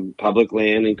public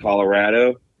land in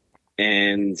Colorado,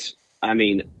 and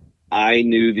I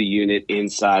knew the unit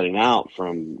inside and out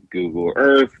from Google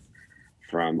Earth,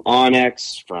 from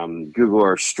Onyx, from Google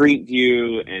Earth Street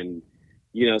View. And,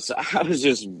 so I was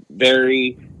just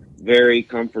very, very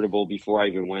comfortable before I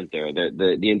even went there.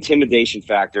 The intimidation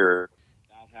factor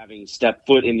without having stepped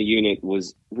foot in the unit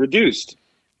was reduced.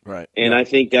 Right. And I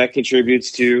think that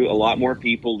contributes to a lot more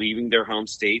people leaving their home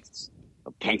states,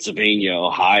 Pennsylvania,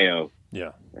 Ohio,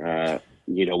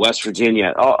 West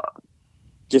Virginia,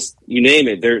 just you name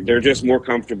it. They're just more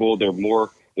comfortable. There's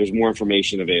more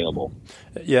information available.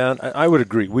 Yeah, and I would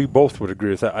agree. We both would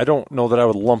agree with that. I don't know that I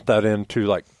would lump that into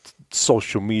like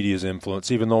social media's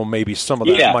influence, even though maybe some of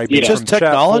that might be just from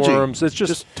technology. Chat forums. It's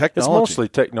just technology. It's mostly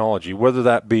technology, whether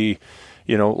that be,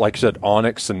 like I said,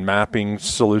 Onyx and mapping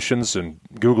solutions and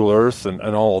Google Earth and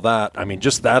all of that. I mean,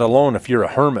 just that alone, if you're a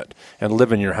hermit and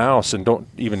live in your house and aren't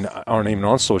even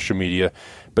on social media,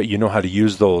 but you know how to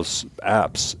use those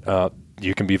apps,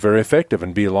 you can be very effective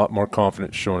and be a lot more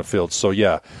confident showing a field. So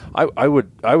yeah, I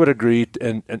would agree.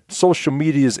 And social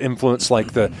media's influence,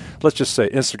 like let's just say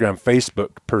Instagram,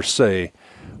 Facebook per se,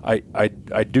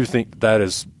 I do think that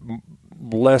is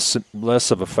less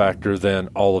of a factor than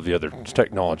all of the other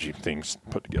technology things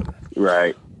put together.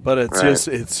 Right. But it's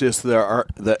just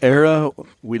the era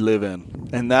we live in,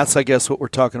 and that's, I guess, what we're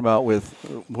talking about with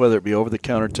whether it be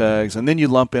over-the-counter tags, and then you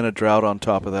lump in a drought on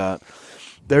top of that.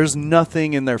 There's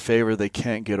nothing in their favor they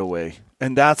can't get away,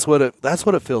 and that's what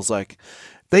it feels like.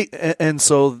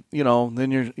 So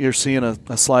then you're seeing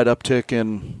a slight uptick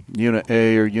in Unit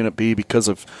A or Unit B because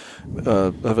of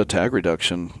a tag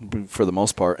reduction for the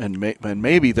most part, and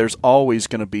maybe there's always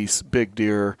going to be big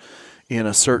deer in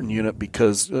a certain unit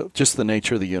because just the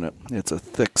nature of the unit. It's a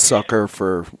thick sucker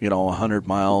for 100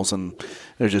 miles, and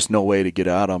there's just no way to get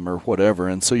at them or whatever.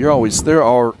 And so there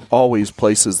are always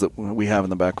places that we have in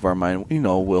the back of our mind.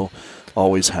 We'll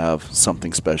always have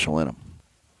something special in them.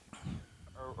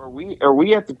 Are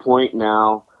we at the point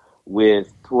now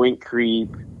with point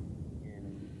creep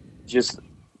and just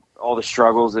all the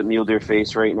struggles that mule deer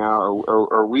face right now?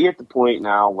 Are we at the point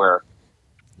now where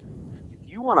if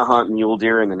you want to hunt mule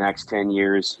deer in the next 10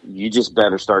 years, you just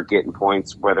better start getting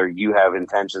points whether you have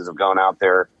intentions of going out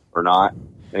there or not?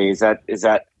 I mean, is that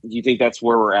do you think that's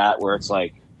where we're at, where it's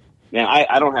like, man,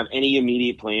 I don't have any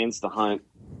immediate plans to hunt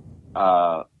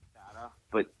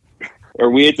but are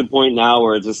we at the point now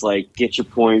where it's just like, get your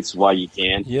points while you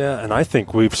can? Yeah, and I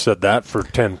think we've said that for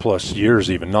 10 plus years,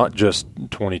 even not just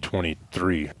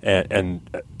 2023.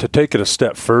 And to take it a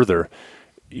step further,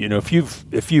 if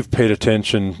you've paid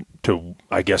attention to,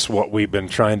 I guess, what we've been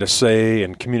trying to say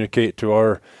and communicate to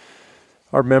our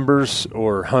members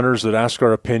or hunters that ask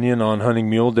our opinion on hunting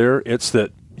mule deer, it's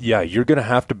that, you're going to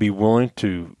have to be willing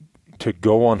to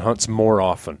go on hunts more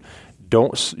often.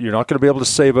 You're not going to be able to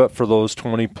save up for those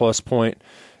 20 plus point,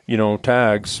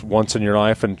 tags once in your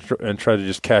life and try to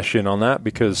just cash in on that,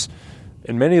 because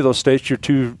in many of those states you're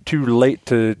too late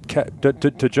to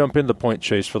jump in the point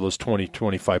chase for those 20,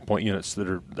 25 point units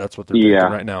that's what they're taking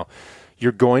right now.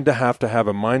 You're going to have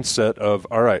a mindset of,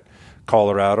 all right,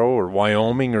 Colorado or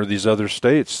Wyoming or these other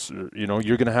states, you're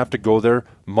going to have to go there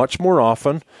much more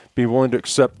often, be willing to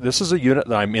accept this is a unit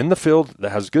that I'm in the field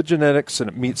that has good genetics and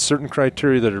it meets certain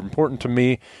criteria that are important to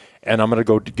me, and I'm going to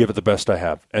go give it the best I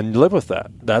have and live with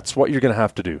that. That's what you're going to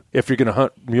have to do. If you're going to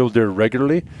hunt mule deer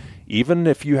regularly, even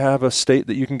if you have a state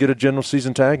that you can get a general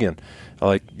season tag in,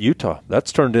 like Utah,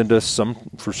 that's turned into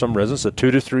for some residents, a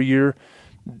 2 to 3 year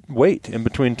wait in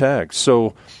between tags.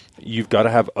 So you've got to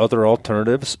have other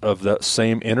alternatives of that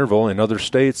same interval in other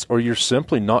states, or you're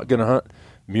simply not going to hunt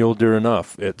mule deer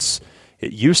enough. It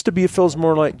used to be, it feels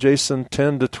more like, Jason,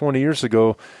 10 to 20 years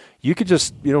ago, you could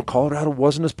just, Colorado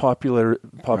wasn't as popular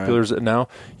as it now.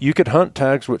 You could hunt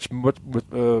tags with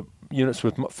units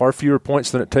with far fewer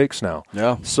points than it takes now.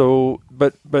 Yeah. So,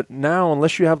 but now,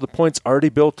 unless you have the points already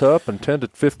built up and 10 to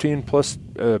 15 plus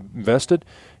invested,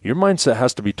 your mindset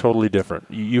has to be totally different.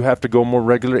 You have to go more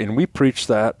regular, and we preach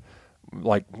that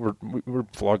like we're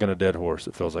flogging a dead horse.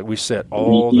 It feels like we say it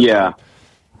all the time.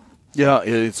 Yeah,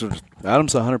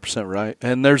 Adam's 100% right,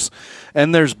 and there's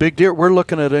big deer. We're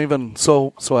looking at even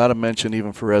so. Adam mentioned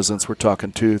even for residents, we're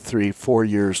talking 2, 3, 4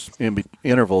 years in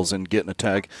intervals in getting a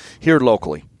tag here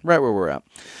locally, right where we're at.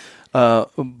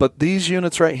 But these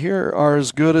units right here are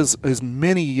as good as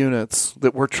many units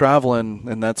that we're traveling,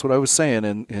 and that's what I was saying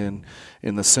in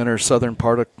the center southern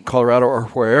part of Colorado or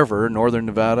wherever, northern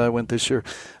Nevada. I went this year.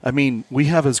 I mean, we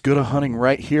have as good a hunting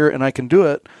right here, and I can do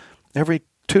it every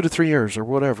 2 to 3 years or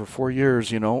whatever, 4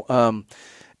 years, and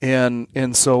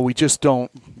so we just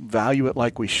don't value it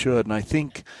like we should. And I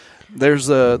think there's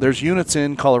units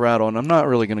in Colorado, and I'm not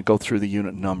really going to go through the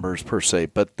unit numbers per se,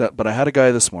 but I had a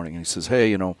guy this morning, and he says,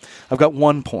 hey, I've got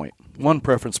one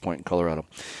preference point in Colorado,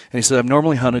 and he said, I've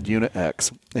normally hunted unit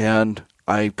X, and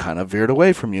I kind of veered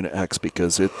away from unit X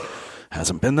because it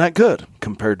hasn't been that good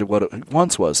compared to what it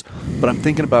once was, but I'm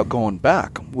thinking about going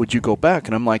back. Would you go back?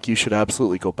 And I'm like, you should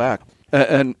absolutely go back.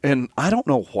 And I don't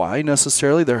know why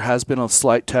necessarily. There has been a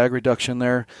slight tag reduction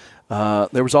there.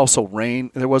 There was also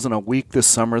rain. There wasn't a week this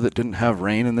summer that didn't have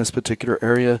rain in this particular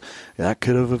area. That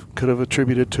could have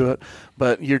attributed to it.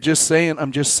 But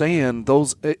I'm just saying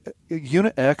those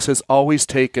unit X has always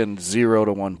taken 0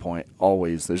 to 1 point.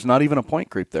 Always. There's not even a point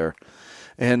creep there.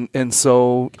 And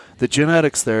so the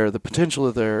genetics there, the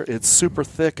potential there, it's super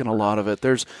thick in a lot of it.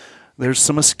 There's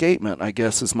some escapement, I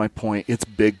guess, is my point. It's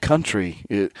big country.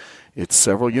 It's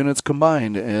several units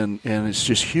combined, and it's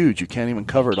just huge. You can't even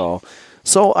cover it all.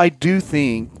 So I do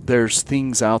think there's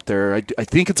things out there. I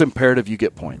think it's imperative you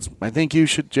get points. I think you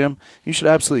should, Jim, you should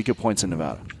absolutely get points in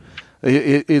Nevada.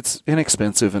 It's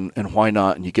inexpensive, and why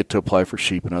not? And you get to apply for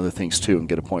sheep and other things too and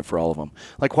get a point for all of them.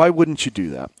 Like, why wouldn't you do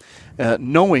that?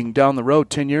 Knowing down the road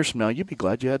 10 years from now, you'd be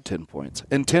glad you had 10 points.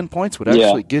 And 10 points would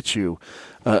actually get you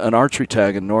an archery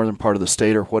tag in the northern part of the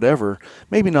state or whatever.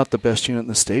 Maybe not the best unit in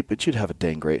the state, but you'd have a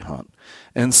dang great hunt.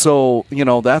 And so,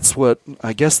 that's what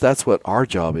our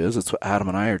job is. It's what Adam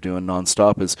and I are doing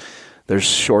nonstop is there's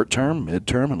short-term,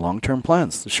 mid-term, and long-term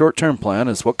plans. The short-term plan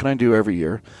is what can I do every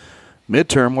year?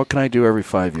 Midterm, what can I do every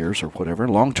 5 years or whatever?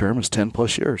 Long term is 10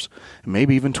 plus years,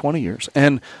 maybe even 20 years.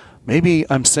 And maybe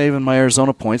I'm saving my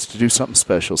Arizona points to do something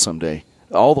special someday.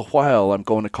 All the while, I'm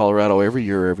going to Colorado every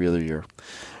year, every other year.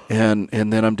 And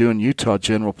then I'm doing Utah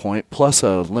general point plus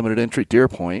a limited entry deer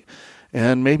point.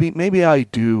 And maybe I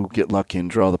do get lucky and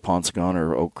draw the Ponsagon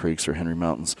or Oak Creeks or Henry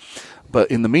Mountains. But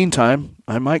in the meantime,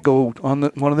 I might go on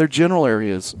one of their general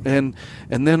areas, and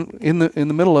then in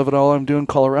the middle of it all, I'm doing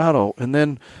Colorado, and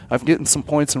then I'm getting some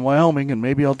points in Wyoming, and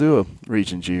maybe I'll do a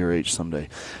Region G or H someday.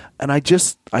 And I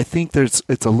think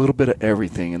it's a little bit of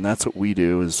everything, and that's what we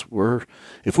do.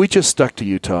 If we just stuck to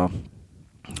Utah,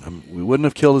 we wouldn't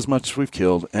have killed as much as we've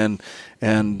killed, and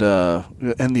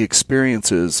the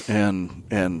experiences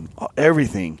and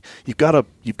everything. You've got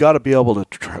to be able to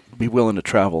be willing to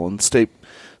travel, and state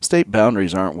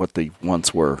boundaries aren't what they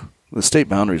once were. The state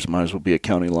boundaries might as well be a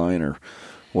county line or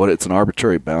what. It's an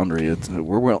arbitrary boundary.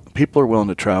 People are willing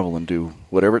to travel and do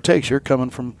whatever it takes. You're coming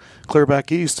from clear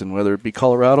back east, and whether it be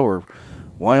Colorado or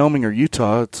Wyoming or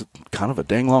Utah, it's kind of a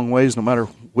dang long ways no matter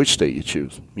which state you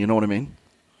choose. You know what I mean?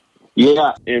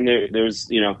 Yeah, and there's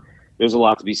a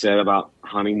lot to be said about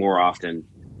hunting more often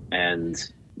and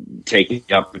taking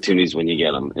the opportunities when you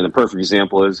get them. And the perfect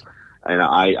example is,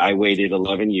 I waited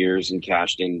 11 years and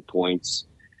cashed in points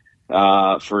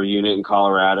for a unit in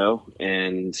Colorado,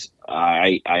 and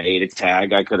I ate a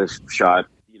tag. I could have shot,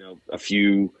 a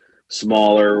few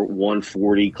smaller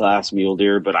 140 class mule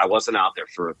deer, but I wasn't out there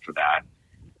for that.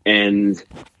 And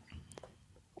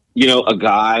a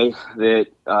guy that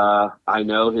I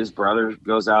know, his brother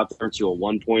goes out there to a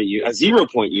 0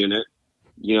 point unit,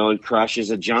 and crushes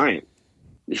a giant.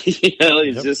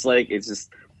 It's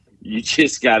you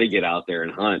just got to get out there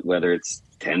and hunt, whether it's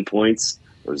 10 points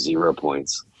or 0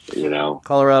 points.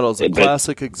 Colorado's a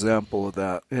classic example of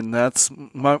that, and that's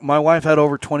my wife had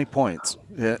over 20 points,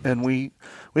 and we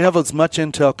have as much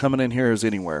intel coming in here as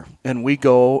anywhere, and we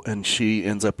go, and she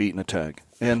ends up eating a tag,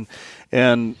 and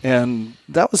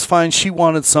that was fine. She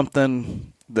wanted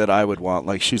something that I would want.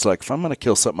 Like, she's like, if I'm going to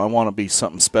kill something, I want to be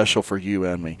something special for you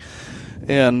and me.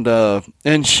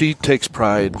 And she takes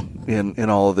pride in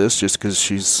all of this just because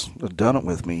she's done it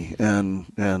with me,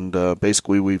 and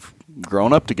basically we've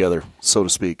grown up together, so to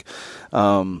speak.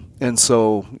 And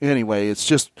so anyway,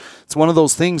 it's one of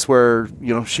those things where,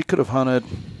 you know, she could have hunted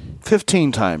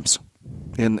 15 times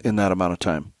in that amount of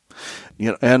time.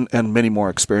 You know, and many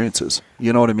more experiences.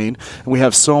 You know what I mean? And we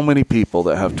have so many people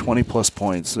that have 20 plus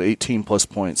points, 18 plus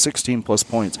points, 16 plus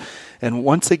points. And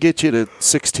once they get you to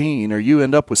 16, or you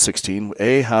end up with 16,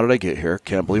 A, how did I get here?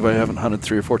 Can't believe I haven't hunted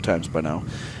 3 or 4 times by now.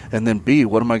 And then B,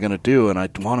 what am I going to do? And I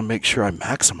want to make sure I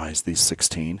maximize these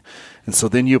 16. And so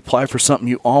then you apply for something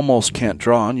you almost can't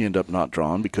draw, and you end up not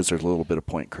drawing because there's a little bit of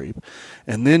point creep.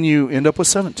 And then you end up with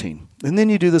 17. And then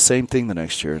you do the same thing the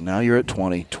next year. Now you're at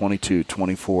 20, 22,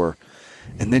 24.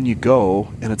 And then you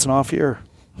go, and it's an off year.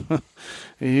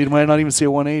 You might not even see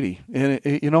a 180. And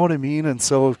you know what I mean? And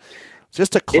so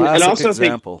just a classic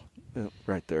example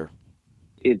right there.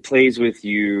 It plays with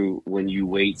you when you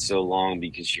wait so long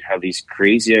because you have these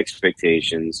crazy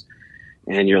expectations,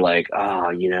 and you're like,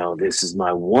 you know, this is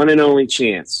my one and only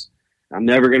chance. I'm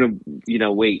never going to, you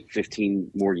know, wait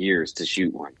 15 more years to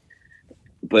shoot one.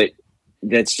 But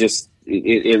that's just,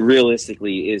 it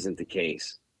realistically isn't the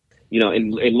case. You know,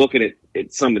 and looking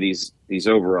at some of these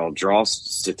overall draw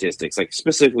statistics, like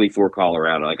specifically for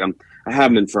Colorado, like I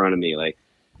have them in front of me. Like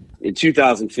in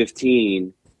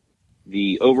 2015,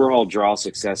 the overall draw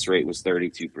success rate was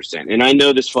 32%. And I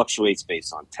know this fluctuates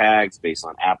based on tags, based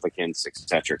on applicants, et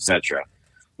cetera, et cetera.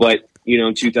 But, you know,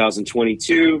 in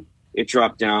 2022, it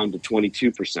dropped down to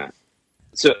 22%.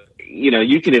 So, you know,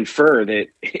 you can infer that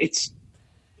it's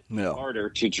harder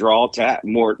to draw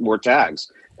more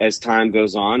tags as time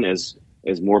goes on, as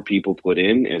more people put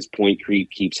in, as point creep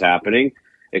keeps happening,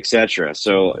 etc.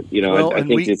 So, you know,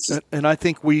 I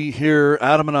think we hear,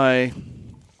 Adam and I,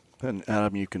 and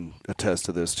Adam, you can attest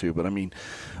to this too, but I mean,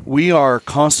 we are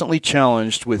constantly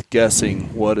challenged with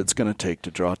guessing what it's going to take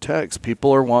to draw tags.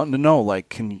 People are wanting to know, like,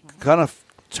 can you kind of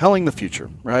telling the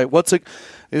future, right?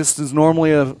 This is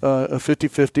normally a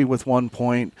 50-50 with 1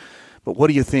 point. But what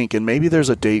do you think? And maybe there's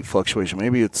a date fluctuation.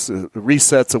 Maybe it's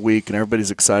resets a week and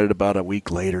everybody's excited about a week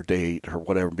later date or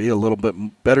whatever. Be a little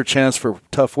bit better chance for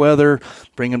tough weather,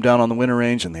 bring them down on the winter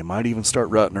range, and they might even start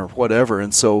rutting or whatever.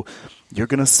 And so you're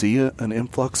going to see an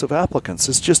influx of applicants.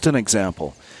 It's just an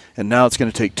example. And now it's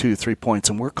going to take 2-3 points.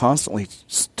 And we're constantly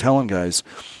telling guys,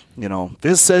 you know,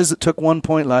 Viz says it took 1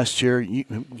 point last year.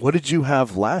 What did you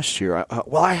have last year?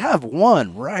 Well, I have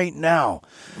 1 right now.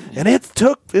 And it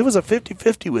was a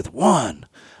 50-50 with 1.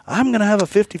 I'm going to have a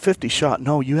 50-50 shot.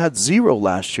 No, you had 0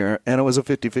 last year, and it was a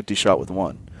 50-50 shot with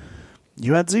 1.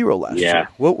 You had 0 last year.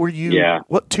 What were you? Yeah.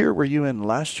 What tier were you in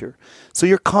last year? So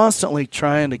you're constantly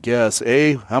trying to guess,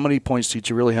 A, how many points did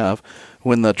you really have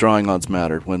when the drawing odds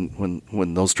mattered,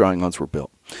 when those drawing odds were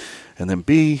built? And then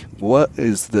B, what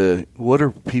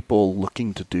are people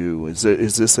looking to do? Is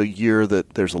this a year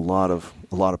that there's a lot of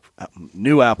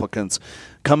new applicants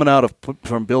coming out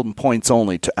from building points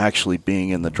only to actually being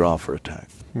in the draw for a tag?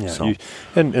 Yeah, so.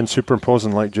 And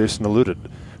superimposing, like Jason alluded,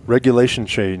 regulation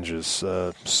changes,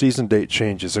 season date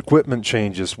changes, equipment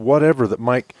changes, whatever that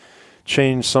might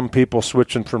change some people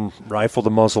switching from rifle to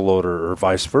muzzleloader or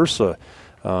vice versa.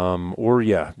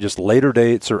 Just later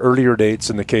dates or earlier dates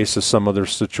in the case of some other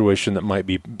situation that might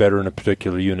be better in a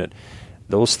particular unit.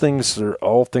 Those things are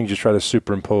all things you try to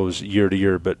superimpose year to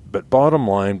year. But bottom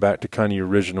line, back to kind of your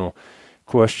original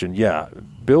question,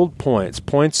 build points.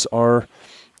 Points are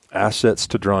assets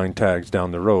to drawing tags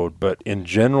down the road. But in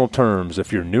general terms,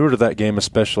 if you're newer to that game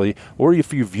especially, or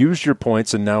if you've used your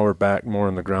points and now are back more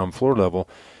on the ground floor level,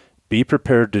 be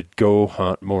prepared to go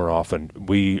hunt more often.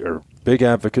 We are big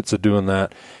advocates of doing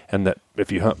that, and that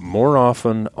if you hunt more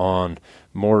often on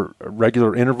more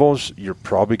regular intervals, you're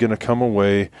probably going to come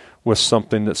away with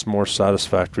something that's more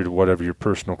satisfactory to whatever your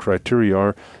personal criteria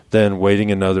are than waiting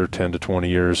another 10 to 20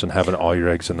 years and having all your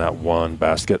eggs in that one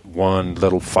basket, one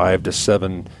little 5 to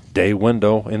 7 day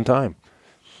window in time.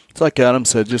 It's like Adam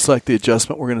said, just like the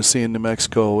adjustment we're going to see in New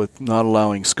Mexico with not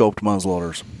allowing scoped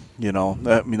muzzleloaders. You know,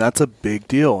 I mean, that's a big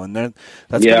deal, and that's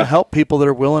going to help people that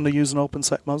are willing to use an open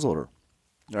sight muzzleloader.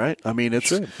 Right? I mean, it's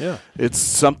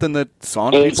something that's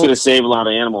on people. It's going to save a lot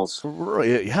of animals.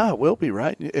 Yeah, it will be,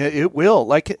 right? It will.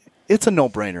 Like, it's a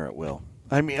no-brainer, it will.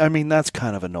 I mean, that's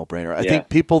kind of a no-brainer. I think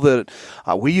people that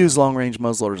we use long-range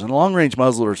muzzleloaders, and long-range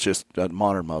muzzleloader is just a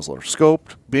modern muzzleloader.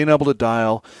 Scoped, being able to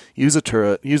dial, use a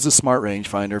turret, use a smart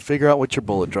rangefinder, figure out what your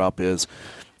bullet drop is,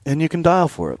 and you can dial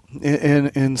for it.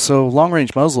 And so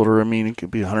long-range muzzleloader, I mean, it could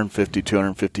be 150,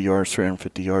 250 yards,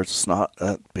 350 yards. It's not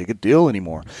that big a deal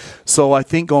anymore. So I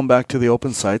think going back to the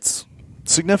open sights,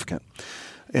 significant.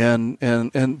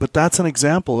 But that's an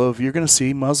example of you're going to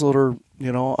see muzzleloader,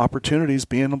 opportunities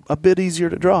being a bit easier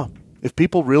to draw. If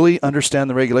people really understand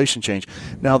the regulation change.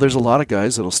 Now, there's a lot of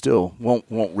guys that'll still won't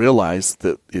realize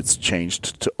that it's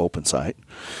changed to open sight,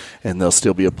 and they'll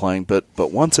still be applying. But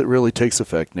once it really takes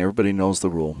effect and everybody knows the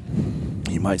rule,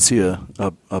 you might see a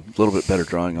little bit better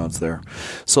drawing odds there.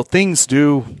 So things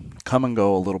do come and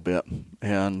go a little bit,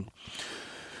 and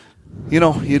you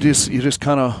just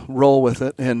kind of roll with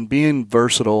it, and being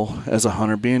versatile as a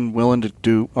hunter, being willing to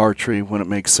do archery when it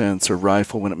makes sense, or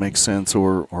rifle when it makes sense,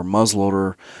 or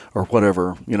muzzleloader or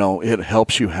whatever, it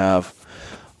helps you have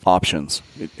options.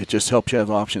 It just helps you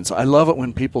have options. I love it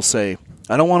when people say,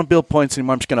 I don't want to build points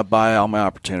anymore, I'm just going to buy all my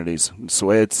opportunities. It's the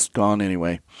way it's gone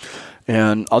anyway.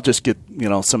 And I'll just get,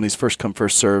 some of these first come,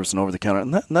 first serves and over the counter.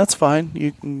 And that's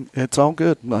fine. It's all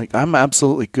good. Like, I'm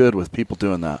absolutely good with people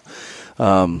doing that.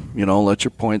 Let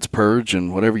your points purge,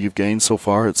 and whatever you've gained so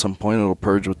far, at some point it'll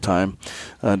purge with time,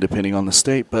 depending on the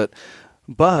state. But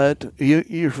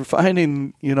you're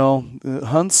finding,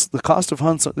 the cost of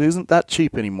hunts isn't that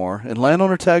cheap anymore, and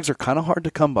landowner tags are kind of hard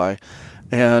to come by,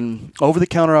 and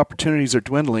over-the-counter opportunities are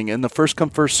dwindling. And the first come,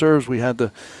 first serves, we had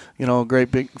the, great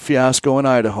big fiasco in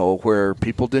Idaho where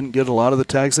people didn't get a lot of the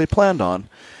tags they planned on.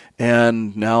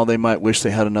 And now they might wish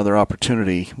they had another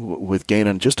opportunity with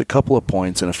gaining just a couple of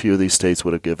points, and a few of these states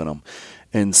would have given them.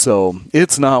 And so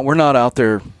we're not out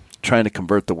there trying to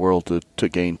convert the world to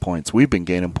gain points. We've been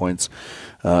gaining points,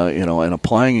 and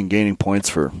applying and gaining points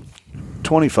for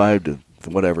 25 to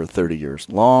 30 years.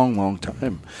 Long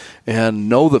time. And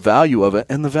know the value of it,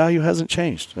 and the value hasn't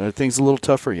changed. Are things a little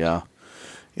tougher? Yeah.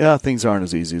 Yeah, things aren't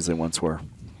as easy as they once were.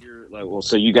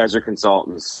 So you guys are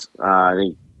consultants. I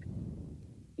think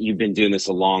you've been doing this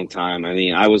a long time. I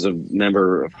mean, I was a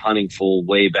member of Hunting Full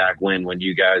way back when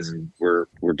you guys were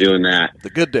doing that. The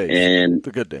good days. And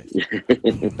the good days.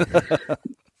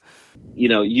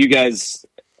 You guys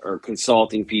are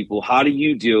consulting people. How do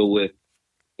you deal with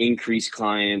increased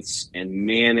clients and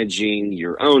managing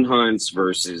your own hunts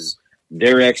versus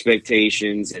their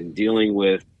expectations, and dealing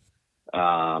with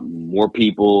more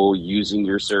people using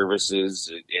your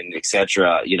services and et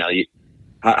cetera?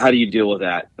 How do you deal with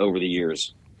that over the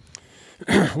years?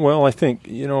 Well, I think,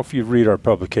 if you read our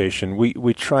publication,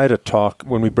 we try to talk,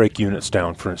 when we break units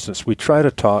down, for instance, we try to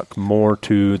talk more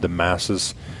to the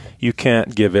masses. You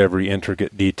can't give every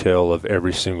intricate detail of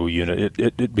every single unit.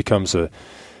 It becomes an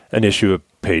issue of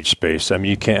page space. I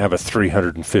mean, you can't have a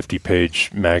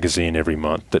 350-page magazine every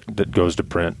month that goes to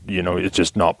print. It's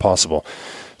just not possible.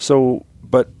 So,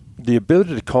 but the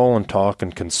ability to call and talk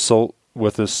and consult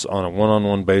with us on a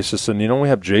one-on-one basis, and we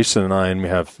have Jason and I, and we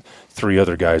have 3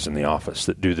 other guys in the office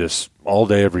that do this all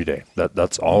day, every day.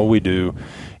 That's all we do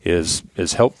is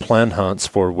help plan hunts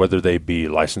for whether they be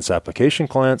license application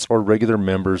clients or regular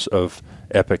members of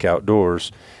Epic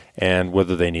Outdoors, and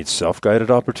whether they need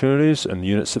self-guided opportunities and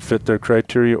units that fit their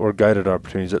criteria, or guided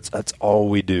opportunities. That's all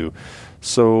we do.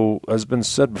 So, as been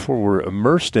said before, we're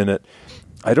immersed in it.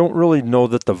 I don't really know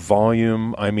that the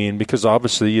volume, because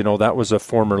obviously, that was a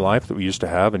former life that we used to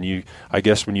have, and I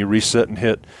guess when you reset and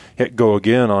hit go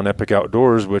again on Epic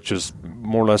Outdoors, which is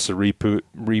more or less a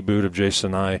reboot of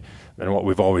Jason and I and what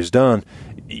we've always done,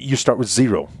 you start with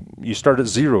zero. You start at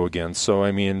zero again. So,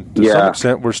 to some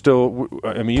extent, we're still,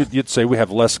 you'd say we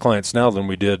have less clients now than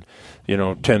we did,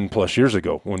 10 plus years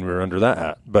ago when we were under that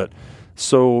hat. But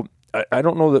so I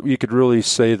don't know that you could really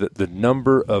say that the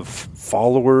number of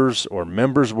followers or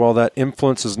members, while that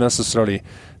influences necessarily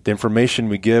the information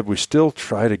we give, we still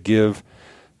try to give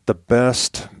the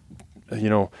best,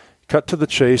 cut to the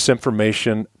chase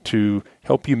information to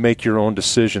help you make your own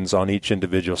decisions on each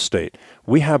individual state.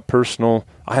 I have personal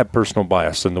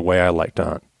bias in the way I like to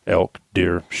hunt elk,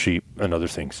 deer, sheep, and other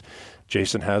things.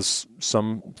 Jason has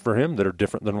some for him that are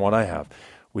different than what I have.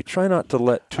 We try not to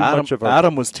let too much of our...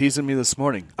 Adam was teasing me this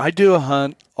morning. I do a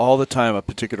hunt all the time, a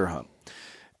particular hunt,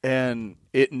 and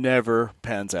it never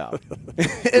pans out.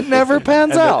 It never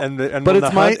pans out. But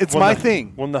it's my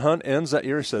thing. When the hunt ends that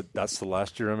year, he said, "That's the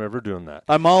last year I'm ever doing that."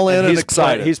 I'm all in and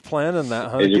excited. He's planning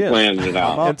that hunt and again. You're planning it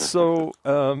out. And so,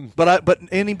 but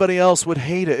anybody else would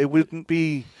hate it. It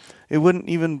wouldn't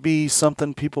even be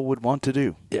something people would want to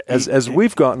do. As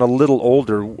we've gotten a little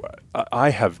older,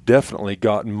 I have definitely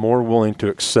gotten more willing to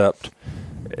accept,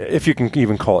 if you can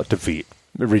even call it defeat,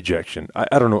 rejection.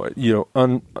 I don't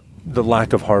know, the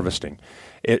lack of harvesting.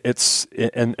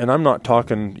 and I'm not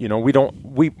talking,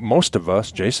 most of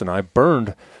us, Jason and I,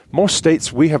 burned, most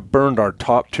states we have burned our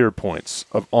top tier points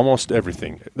of almost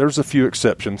everything. There's a few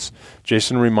exceptions.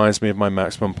 Jason reminds me of my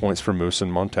maximum points for moose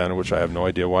in Montana, which I have no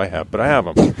idea why I have, but I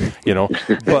have them,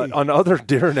 But on other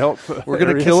deer and elk, we're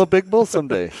going to kill a big bull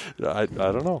someday. I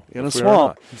don't know. In a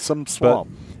swamp, some swamp.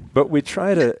 But we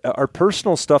try to, our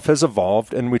personal stuff has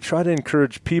evolved, and we try to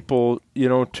encourage people,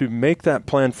 to make that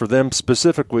plan for them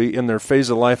specifically in their phase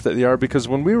of life that they are. Because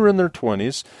when we were in their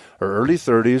 20s or early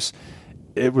 30s,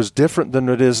 it was different than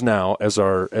it is now. As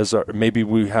our maybe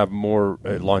we have more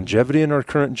longevity in our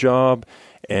current job,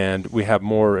 and we have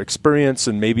more experience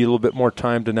and maybe a little bit more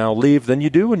time to now leave than you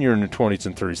do when you're in your 20s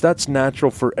and 30s. That's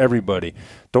natural for everybody.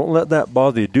 Don't let that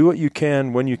bother you. Do what you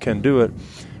can when you can do it.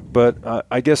 But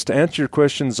I guess to answer your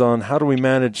questions on how do we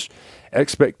manage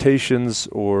expectations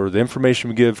or the information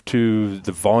we give to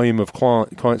the volume of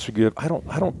clients we give, I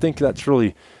don't think that's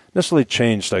really necessarily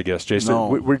changed, I guess, Jason. No.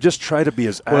 We just try to be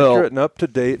as accurate and up to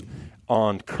date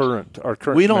on our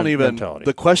current we don't even mentality.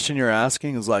 The question you're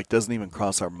asking is doesn't even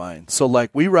cross our mind. So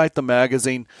we write the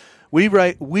magazine, we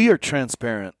are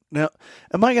transparent. Now,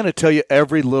 am I going to tell you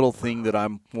every little thing that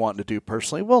I'm wanting to do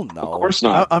personally? Well, no. Of course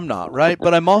not. I'm not, right?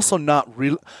 But I'm also not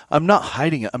I'm not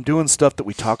hiding it. I'm doing stuff that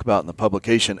we talk about in the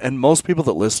publication. And most people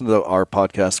that listen to our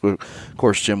podcast, of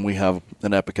course, Jim, we have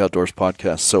an Epic Outdoors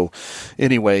podcast. So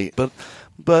anyway,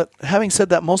 but having said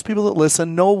that, most people that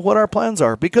listen know what our plans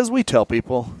are because we tell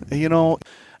people,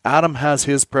 Adam has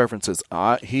his preferences.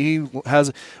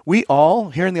 We all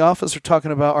here in the office are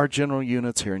talking about our general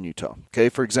units here in Utah. Okay,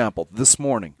 for example, this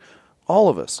morning, all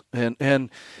of us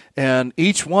and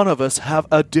each one of us have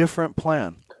a different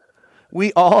plan.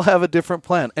 We all have a different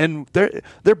plan, and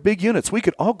they're big units. We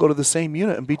could all go to the same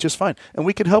unit and be just fine, and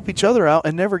we could help each other out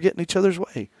and never get in each other's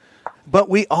way. But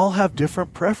we all have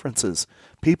different preferences.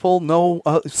 People know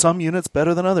some units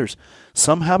better than others.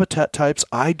 Some habitat types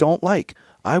I don't like.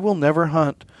 I will never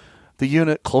hunt the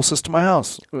unit closest to my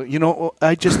house.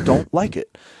 I just don't like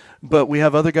it. But we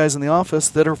have other guys in the office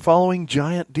that are following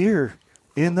giant deer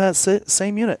in that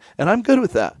same unit, and I'm good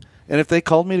with that. And if they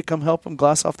called me to come help them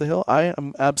glass off the hill, I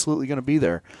am absolutely going to be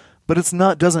there. But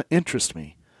doesn't interest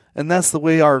me. And that's the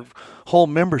way our whole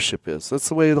membership is. That's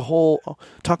the way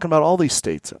talking about all these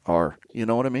states are. You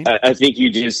know what I mean? I think you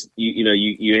just,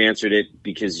 you answered it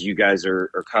because you guys are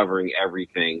covering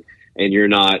everything, and you're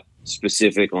not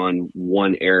specific on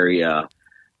one area.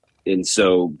 And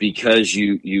so because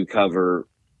you cover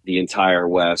the entire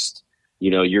West,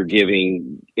 you're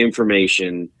giving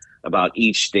information about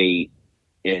each state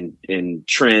and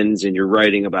trends, and you're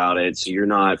writing about it. So you're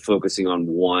not focusing on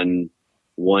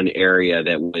one area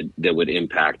that would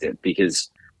impact it. Because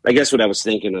I guess what I was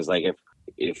thinking was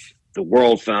if the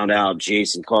world found out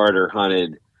Jason Carter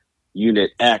hunted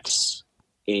unit X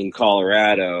in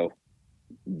Colorado,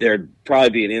 there'd probably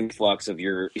be an influx of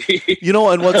your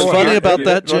and what's funny about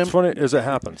that, Jim? What's funny is it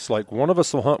happens. One of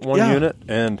us will hunt one unit,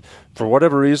 and for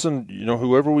whatever reason,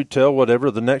 whoever we tell,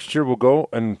 whatever, the next year we'll go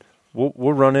and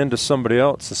we'll run into somebody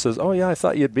else that says, "Oh yeah, I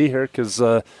thought you'd be here because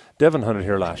Devin hunted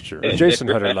here last year, or Jason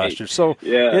hunted here last year." So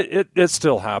it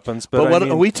still happens.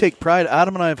 But we take pride.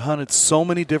 Adam and I have hunted so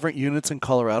many different units in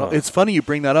Colorado. It's funny you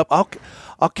bring that up.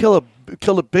 I'll kill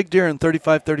a big deer in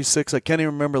 35, 36. I can't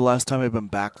even remember the last time I've been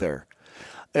back there.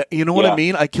 You know what I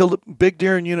mean? I killed a big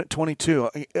deer in Unit 22.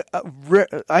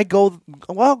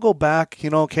 I'll go back,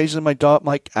 occasionally my dog,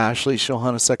 like Ashley, she'll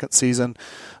hunt a second season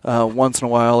once in a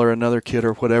while, or another kid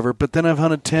or whatever. But then I've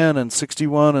hunted 10 and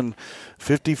 61 and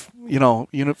 50,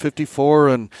 Unit 54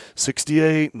 and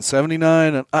 68 and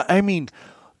 79. And I mean,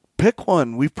 pick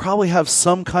one. We probably have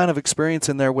some kind of experience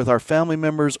in there with our family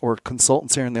members or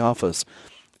consultants here in the office.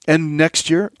 And next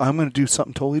year, I'm going to do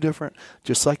something totally different,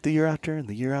 just like the year after and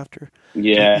the year after.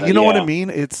 Yeah, you know what I mean?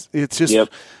 It's just. Yep.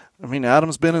 I mean,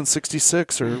 Adam's been in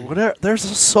 66 or whatever. There's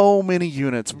so many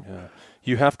units. Yeah.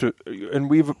 You have to, and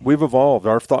we've evolved.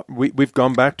 Our thought we've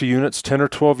gone back to units 10 or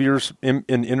 12 years in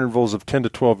intervals of 10 to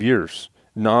 12 years,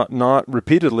 not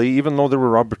repeatedly. Even though there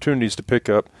were opportunities to pick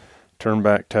up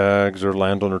turnback tags or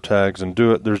landowner tags and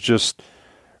do it, there's just.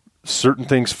 Certain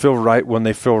things feel right when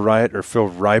they feel right, or feel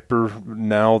riper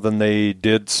now than they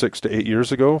did 6 to 8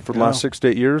 years ago for the last 6 to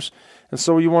 8 years. And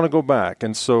so you want to go back.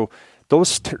 And so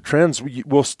those trends,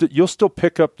 you'll still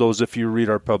pick up those if you read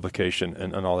our publication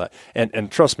and all that.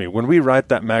 And trust me, when we write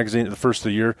that magazine at the first of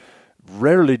the year,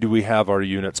 rarely do we have our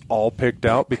units all picked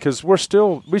out, because we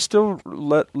still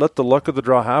let the luck of the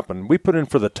draw happen. We put in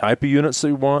for the type of units that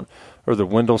we want, or the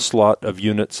window slot of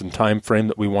units and time frame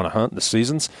that we want to hunt, the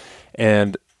seasons,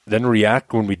 and then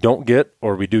react when we don't get,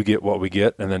 or we do get what we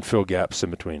get, and then fill gaps in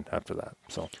between after that.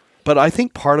 So But I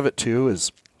think part of it too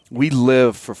is we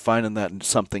live for finding that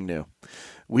something new.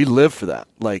 We live for that.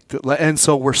 And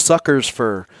so we're suckers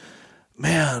for,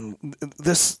 man,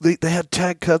 they had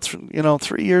tag cuts from,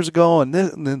 3 years ago and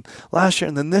then last year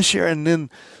and then this year and then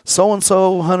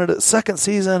so-and-so hunted it second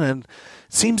season, and it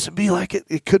seems to be like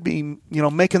it could be,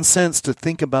 making sense to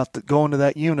think about going to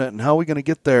that unit and how are we going to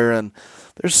get there. And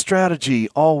there's strategy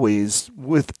always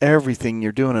with everything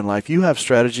you're doing in life. You have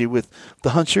strategy with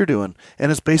the hunts you're doing,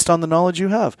 and it's based on the knowledge you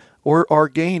have or are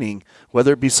gaining,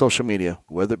 whether it be social media,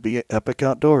 whether it be Epic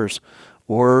Outdoors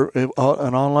or an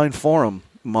online forum,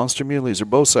 Monster Muleys or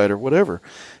Bowside or whatever,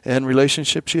 and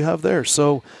relationships you have there.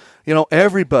 So,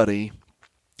 everybody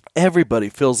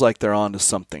feels like they're on to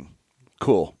something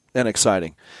cool and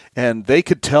exciting. And they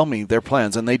could tell me their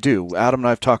plans, and they do. Adam and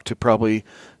I have talked to probably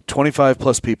 25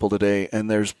 plus people today, and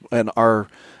the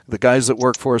guys that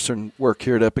work for us and work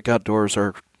here at Epic Outdoors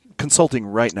are consulting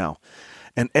right now.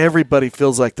 And everybody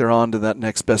feels like they're on to that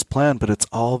next best plan, but it's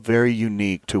all very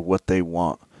unique to what they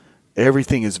want.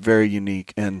 Everything is very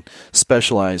unique and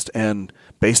specialized and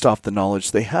based off the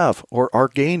knowledge they have or are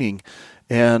gaining,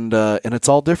 and it's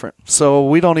all different. So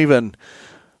we don't even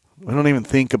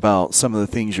think about some of the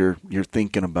things you're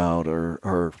thinking about,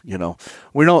 or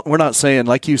we're not saying,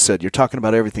 like you said, you're talking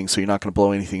about everything, so you're not going to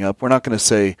blow anything up. We're not going to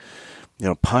say,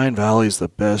 Pine Valley is the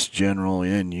best general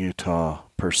in Utah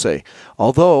per se.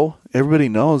 Although everybody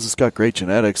knows it's got great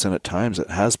genetics, and at times it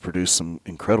has produced some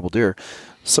incredible deer.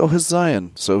 So has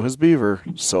Zion, so has Beaver,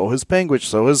 so has Penguich,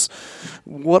 so has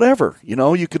whatever.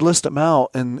 You could list them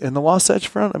out. And in the Wasatch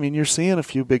Front, you're seeing a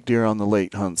few big deer on the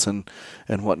late hunts and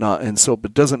whatnot. And so, but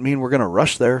it doesn't mean we're going to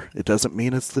rush there. It doesn't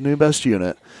mean it's the new best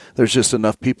unit. There's just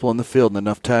enough people in the field and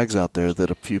enough tags out there that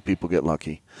a few people get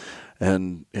lucky.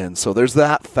 And so there's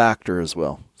that factor as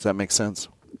well. Does that make sense?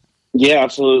 Yeah,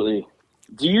 absolutely.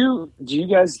 Do you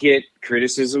guys get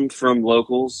criticism from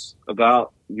locals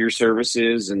about your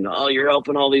services and you're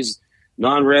helping all these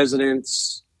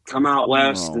non-residents come out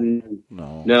west?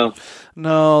 No,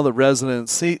 the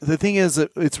residents. See, the thing is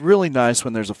that it's really nice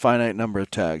when there's a finite number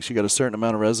of tags. You got a certain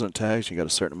amount of resident tags, you got a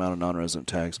certain amount of non-resident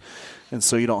tags, and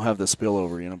so you don't have the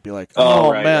spillover. Be like,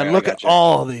 look at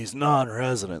all these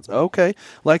non-residents. Okay,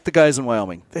 like the guys in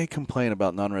Wyoming, they complain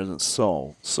about non-residents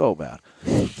so bad.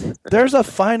 There's a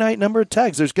finite number of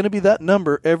tags. There's going to be that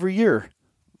number every year.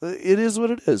 It is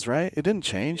what it is, right? It didn't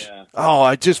change. Yeah.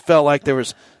 I just felt like there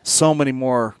was so many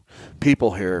more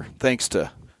people here thanks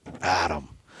to Adam.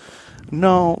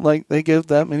 No, like they give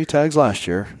that many tags last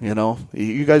year.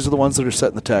 You guys are the ones that are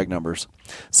setting the tag numbers.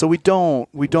 So we don't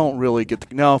really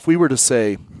get now. If we were to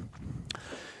say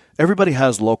everybody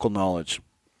has local knowledge,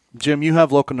 Jim, you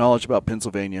have local knowledge about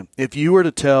Pennsylvania. If you were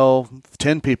to tell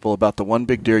 10 people about the one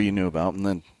big deer you knew about, and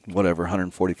then whatever,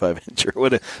 145 inch or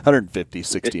 150,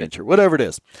 60 inch or whatever it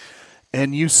is,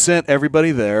 and you sent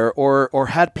everybody there or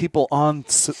had people on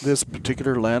this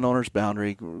particular landowner's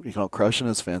boundary, crushing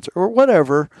his fence or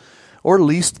whatever, or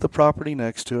leased the property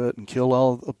next to it and killed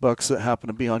all the bucks that happen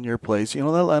to be on your place, that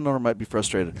landowner might be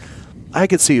frustrated. I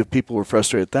could see if people were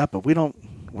frustrated at that, but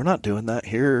we're not doing that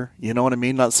here. You know what I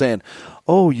mean? Not saying,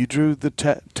 you drew the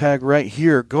tag right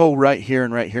here, go right here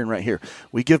and right here and right here.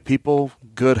 We give people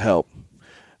good help,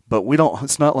 but we don't.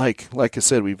 It's not like I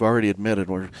said, we've already admitted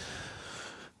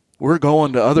we're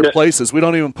going to other places. We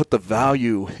don't even put the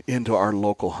value into our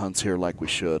local hunts here like we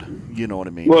should. You know what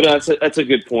I mean? Well, that's a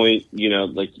good point.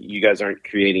 Like you guys aren't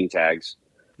creating tags.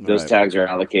 Those tags are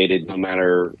allocated no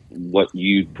matter what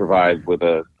you provide with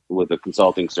a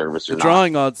consulting service or not. The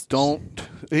drawing odds don't,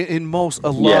 in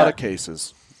a lot of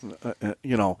cases,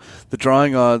 the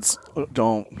drawing odds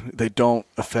don't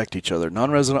affect each other.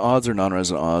 Non-resident odds are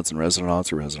non-resident odds, and resident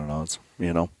odds are resident odds,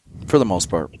 for the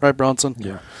most part. Right, Bronson?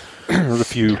 Yeah. There's a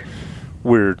few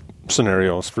weird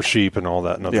scenarios for sheep and all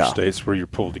that in other states where you're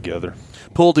pulled together.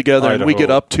 Idaho, and we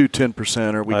get up to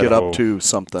 10% or we get up to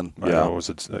something. Idaho is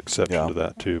an exception to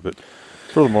that too, but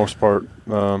for the most part,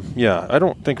 I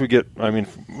don't think we get,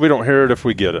 we don't hear it if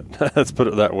we get it. Let's put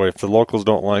it that way. If the locals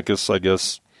don't like us, I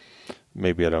guess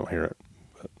maybe I don't hear it.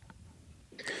 But.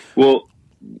 Well,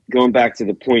 going back to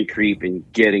the point creep and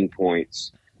getting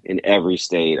points in every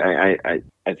state, I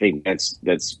think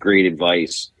that's great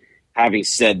advice. Having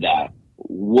said that,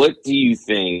 what do you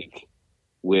think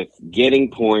with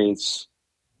getting points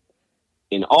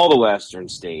in all the Western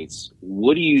states?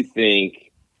 What do you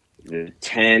think the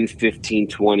 10, 15,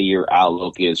 20-year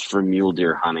outlook is for mule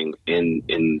deer hunting in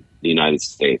the United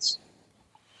States?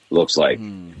 Looks like.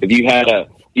 If you had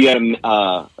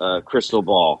a crystal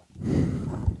ball.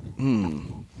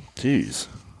 Jeez.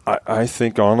 I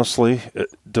think honestly,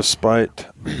 despite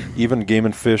even Game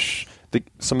and Fish,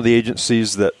 some of the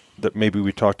agencies that that maybe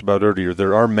we talked about earlier.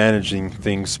 There are managing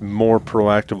things more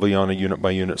proactively on a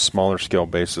unit-by-unit, smaller scale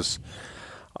basis.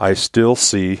 I still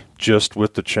see, just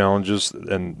with the challenges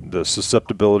and the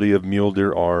susceptibility of mule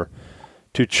deer are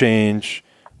to change,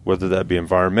 whether that be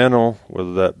environmental,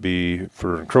 whether that be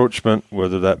for encroachment,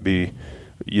 whether that be,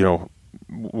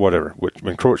 whatever. Which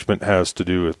encroachment has to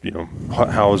do with,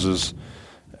 houses,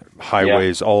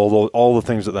 highways, all the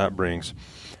things that brings.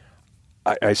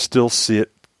 I still see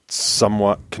it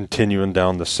somewhat continuing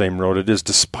down the same road it is,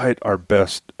 despite our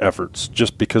best efforts,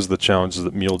 just because of the challenges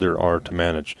that mule deer are to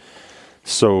manage.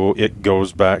 So it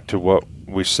goes back to what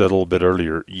we said a little bit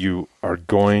earlier. You are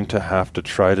going to have to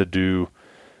try to do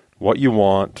what you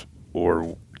want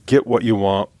or get what you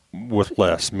want with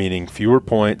less, meaning fewer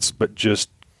points, but just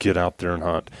get out there and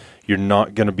hunt. You're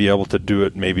not going to be able to do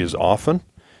it maybe as often,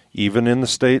 even in the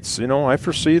States. I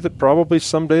foresee that probably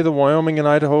someday the Wyoming and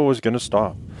Idaho is going to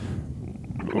stop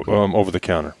over the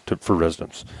counter for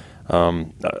residents.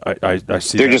 I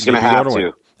see they're just going to have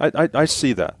to. I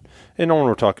see that. And when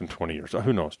we're talking 20 years,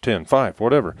 who knows, 10, 5,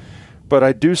 whatever. But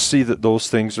I do see that those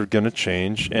things are going to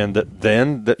change, and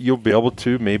that you'll be able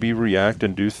to maybe react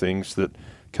and do things that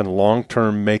can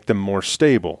long-term make them more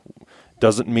stable.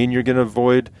 Doesn't mean you're going to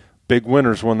avoid big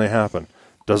winters when they happen.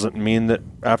 Doesn't mean that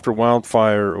after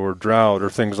wildfire or drought or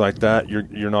things like that,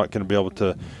 you're not going to be able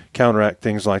to counteract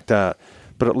things like that.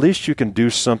 But at least you can do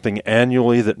something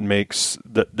annually that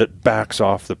backs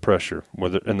off the pressure,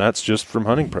 and that's just from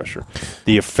hunting pressure.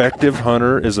 The effective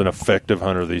hunter is an effective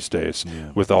hunter these days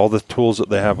with all the tools that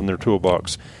they have in their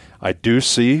toolbox. I do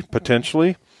see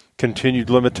potentially continued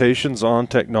limitations on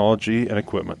technology and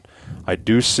equipment. I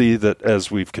do see that as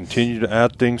we've continued to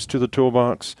add things to the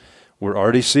toolbox, we're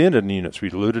already seeing it in units. We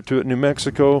alluded to it in New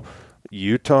Mexico.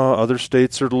 Utah, other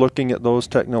states are looking at those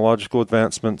technological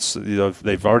advancements.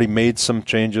 They've already made some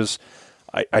changes.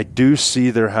 I do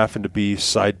see there having to be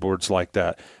sideboards like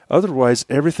that. Otherwise,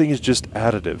 everything is just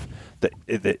additive.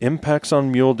 The impacts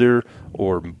on mule deer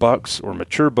or bucks or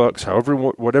mature bucks,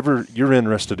 whatever you're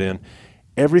interested in,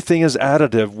 everything is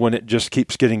additive when it just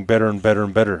keeps getting better and better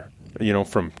and better.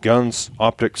 From guns,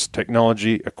 optics,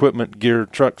 technology, equipment, gear,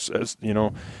 trucks,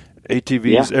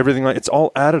 ATVs, everything it's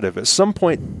all additive. At some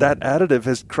point, that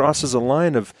additive crosses a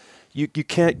line of you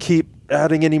can't keep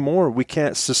adding any more. We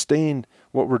can't sustain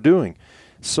what we're doing.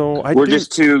 So we're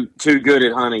just too good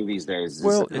at hunting these days.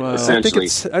 Well, essentially,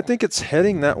 I think it's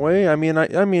heading that way. I mean,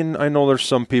 I know there's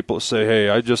some people that say, "Hey,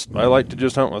 I like to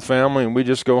just hunt with family, and we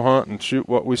just go hunt and shoot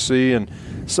what we see." And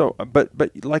so, but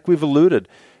like we've alluded,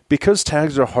 because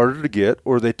tags are harder to get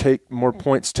or they take more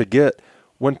points to get,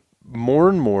 when more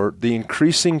and more, the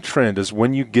increasing trend is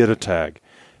when you get a tag,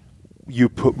 you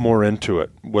put more into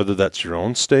it, whether that's your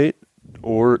own state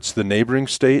or it's the neighboring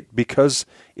state, because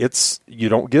you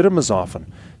don't get them as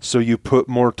often. So you put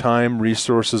more time,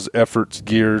 resources, efforts,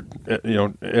 gear,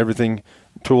 everything,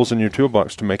 tools in your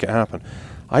toolbox to make it happen.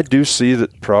 I do see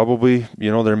that probably,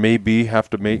 there may have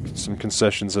to make some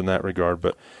concessions in that regard,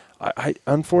 but I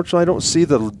unfortunately I don't see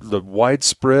the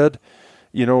widespread,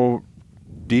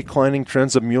 declining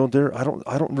trends of mule deer. I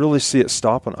don't really see it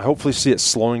stopping. I hopefully see it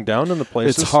slowing down in the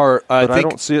places. It's hard. I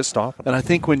don't see it stopping. And I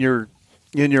think when you're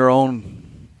in your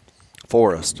own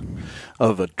forest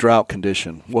of a drought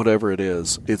condition, whatever it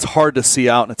is, it's hard to see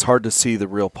out, and it's hard to see the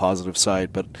real positive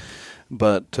side. But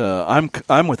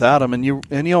I'm with Adam,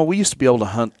 and we used to be able to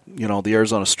hunt the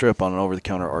Arizona Strip on an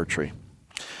over-the-counter archery.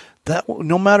 That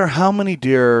no matter how many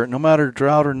deer, no matter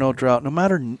drought or no drought, no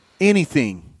matter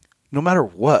anything, no matter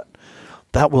what,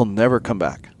 that will never come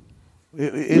back.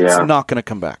 It's not going to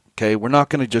come back. Okay, we're not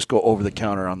going to just go over the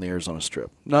counter on the Arizona Strip.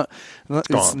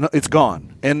 It's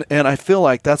gone. And I feel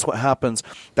like that's what happens.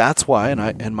 That's why,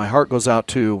 and my heart goes out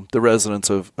to the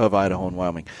residents of Idaho and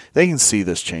Wyoming. They can see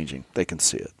this changing. They can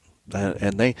see it,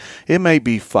 and it may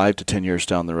be 5 to 10 years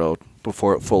down the road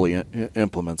before it fully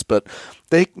implements, but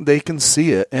they can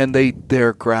see it, and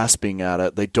they're grasping at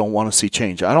it. They don't want to see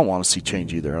change. I don't want to see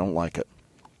change either. I don't like it,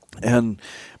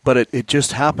 but it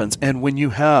just happens. And when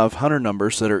you have hunter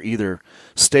numbers that are either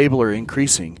stable or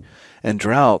increasing, and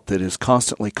drought that is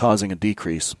constantly causing a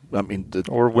decrease,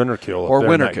 or winter kill,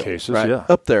 cases, right? Yeah.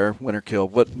 Up there, winter kill,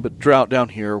 but drought down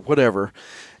here, whatever.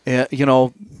 And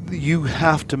you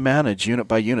have to manage unit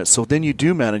by unit. So then you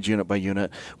do manage unit by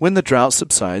unit when the drought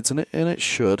subsides, and it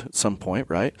should at some point,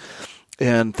 right?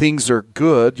 And things are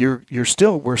good. We're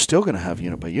still going to have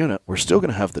unit by unit. We're still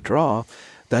going to have the draw.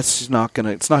 It's not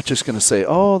just going to say,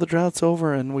 oh, the drought's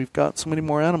over and we've got so many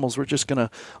more animals. We're just going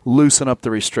to loosen up the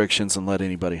restrictions and let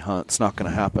anybody hunt. It's not going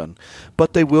to happen.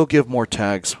 But they will give more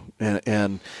tags.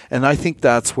 And I think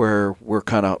that's where we're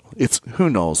kind of, who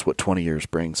knows what 20 years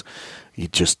brings. You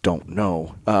just don't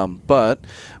know. But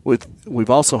we've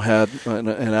also had, and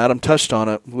Adam touched on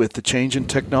it, with the change in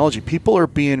technology, people are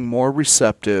being more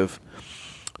receptive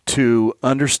to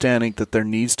understanding that there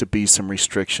needs to be some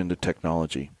restriction to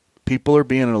technology. People are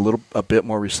being a bit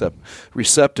more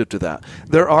receptive to that.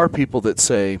 There are people that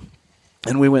say,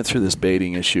 and we went through this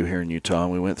baiting issue here in Utah,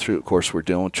 and we went through, of course, we're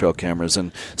dealing with trail cameras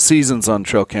and seasons on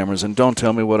trail cameras, and don't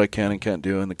tell me what I can and can't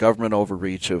do, and the government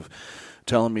overreach of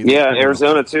telling me. Yeah,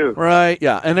 Arizona too. Right,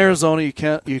 yeah. In Arizona, you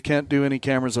can't do any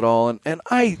cameras at all, and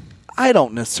I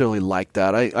don't necessarily like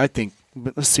that. I think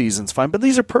the season's fine, but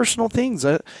these are personal things.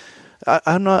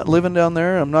 I'm not living down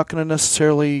there. I'm not going to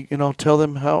necessarily, tell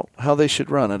them how they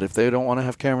should run it. If they don't want to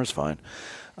have cameras, fine.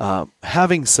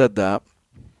 Having said that,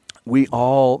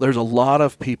 there's a lot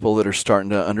of people that are starting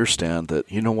to understand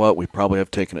that, you know what, we probably have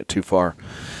taken it too far.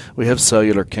 We have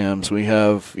cellular cams. We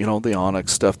have, the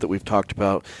Onyx stuff that we've talked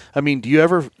about. I mean, do you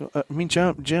ever,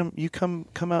 Jim, you come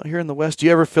out here in the West, do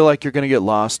you ever feel like you're going to get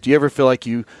lost? Do you ever feel like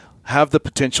you have the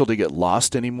potential to get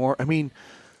lost anymore? I mean,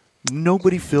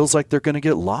 nobody feels like they're going to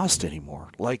get lost anymore.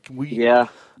 Like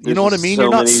you know what I mean? So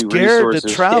you're not scared resources.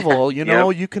 to travel. Yeah.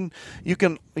 You can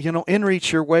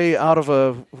inReach your way out of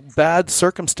a bad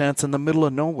circumstance in the middle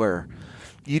of nowhere.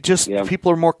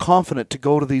 People are more confident to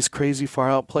go to these crazy far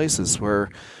out places where,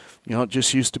 it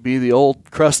just used to be the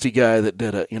old crusty guy that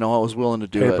did it. I was willing to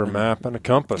do it. Paper map and a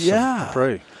compass. Yeah. And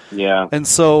pray. Yeah. And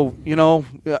so,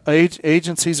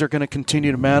 agencies are going to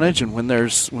continue to manage, and when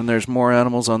there's more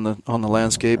animals on the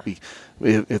landscape,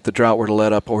 if the drought were to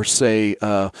let up, or say,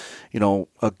 a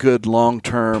good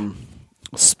long-term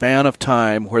span of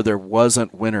time where there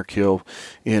wasn't winter kill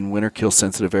in winter kill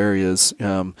sensitive areas,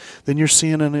 then you're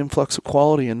seeing an influx of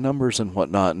quality and numbers and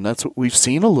whatnot, and that's what we've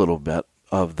seen a little bit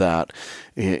of that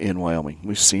in Wyoming.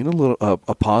 We've seen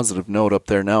a positive note up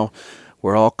there. Now,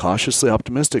 we're all cautiously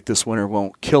optimistic this winter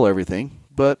won't kill everything,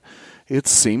 but it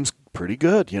seems pretty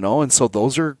good, and so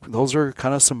those are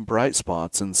kind of some bright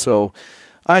spots. And so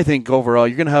I think overall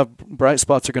you're going to have bright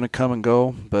spots are going to come and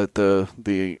go, but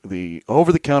the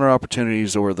over-the-counter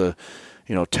opportunities or the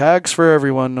tags for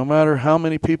everyone, no matter how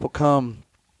many people come,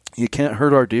 you can't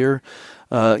hurt our deer.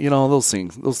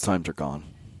 Those times are gone.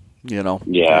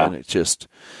 Yeah. And it just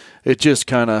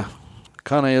kind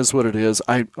of is what it is.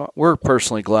 We're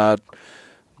personally glad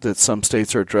that some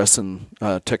states are addressing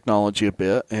technology a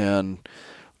bit, and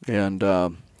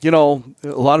a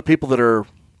lot of people that are,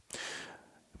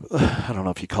 I don't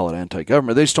know if you call it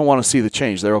anti-government, they just don't want to see the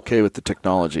change. They're okay with the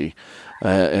technology,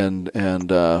 and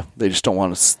they just don't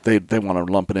want to. They want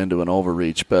to lump it into an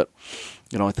overreach. But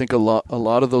I think a lot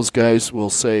of those guys will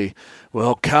say,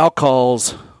 well, cow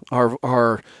calls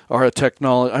are a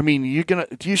technology. I mean,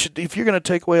 if you're gonna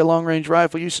take away a long range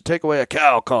rifle, you should take away a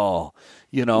cow call.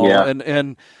 Yeah.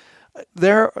 And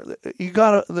they're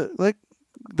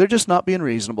just not being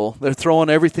reasonable. They're throwing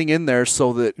everything in there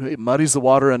so that it muddies the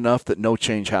water enough that no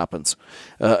change happens.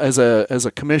 As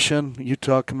a commission,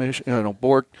 Utah commission,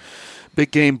 board,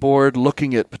 big game board,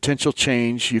 looking at potential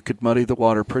change, you could muddy the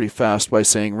water pretty fast by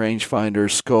saying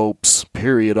rangefinders, scopes,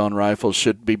 period on rifles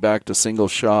should be back to single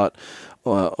shot,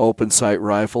 open sight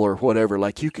rifle or whatever.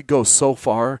 Like, you could go so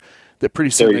far that pretty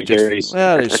soon they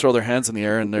just throw their hands in the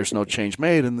air and there's no change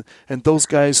made. And those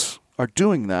guys are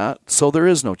doing that, so there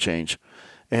is no change.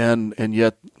 And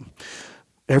yet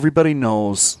everybody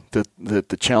knows that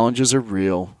the challenges are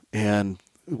real, and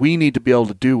we need to be able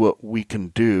to do what we can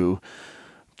do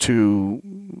to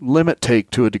limit take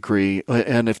to a degree.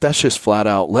 And if that's just flat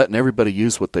out letting everybody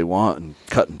use what they want and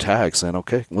cutting tags, then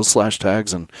okay, we'll slash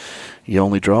tags, and you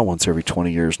only draw once every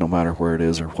 20 years, no matter where it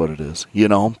is or what it is,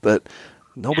 but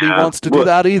nobody wants to do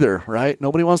that either, right?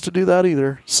 Nobody wants to do that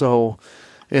either. So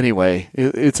anyway,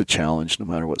 it's a challenge no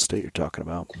matter what state you're talking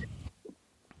about.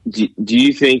 Do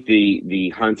you think the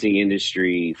hunting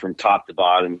industry from top to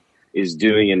bottom is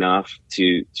doing enough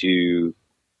to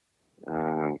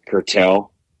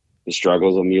curtail the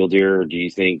struggles of mule deer, or do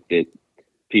you think that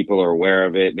people are aware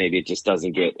of it? Maybe it just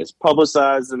doesn't get as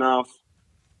publicized enough,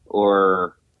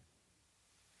 or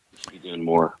should be doing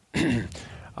more?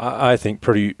 I think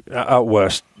pretty out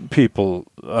west, people,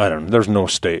 I don't know, there's no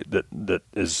state that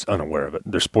is unaware of it.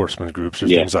 There's sportsman groups or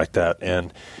things like that.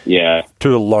 And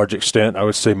to a large extent, I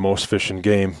would say most fish and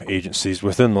game agencies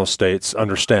within those states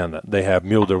understand that. They have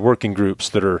mule deer working groups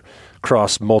that are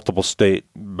across multiple state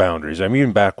boundaries. I mean,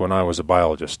 even back when I was a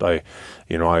biologist, I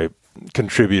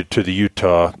contributed to the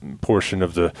Utah portion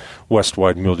of the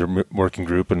West-wide Mule Deer Working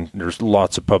Group, and there's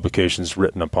lots of publications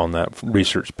written upon that,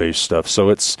 research-based stuff. So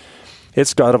it's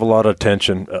got a lot of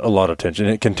attention, and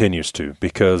it continues to,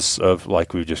 because of,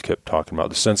 like we just kept talking about,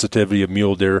 the sensitivity of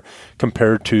mule deer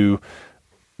compared to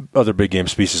other big game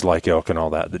species like elk and all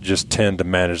that just tend to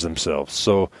manage themselves.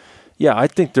 So, yeah, I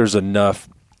think there's enough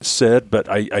said, but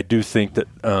I do think that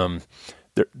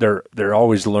they're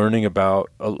always learning about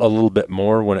a little bit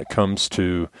more when it comes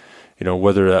to,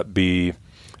 whether that be,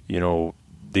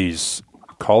 these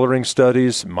collaring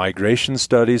studies, migration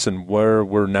studies, and where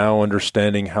we're now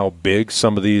understanding how big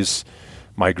some of these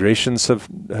migrations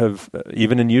have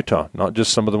even in Utah, not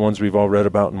just some of the ones we've all read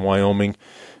about in Wyoming,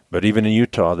 but even in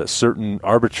Utah, that certain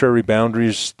arbitrary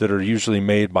boundaries that are usually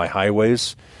made by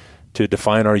highways to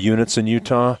define our units in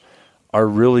Utah are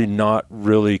really not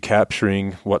really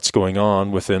capturing what's going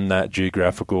on within that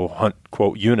geographical hunt,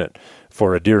 quote, unit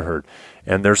for a deer herd.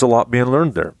 And there's a lot being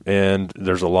learned there. And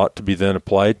there's a lot to be then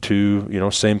applied to,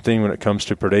 same thing when it comes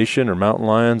to predation or mountain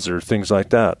lions or things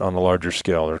like that on a larger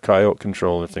scale, or coyote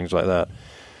control or things like that.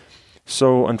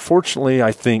 So unfortunately,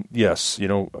 I think, yes,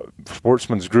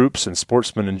 sportsmen's groups and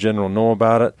sportsmen in general know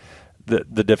about it.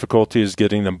 The difficulty is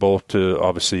getting them both to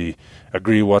obviously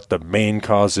agree what the main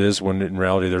cause is, when in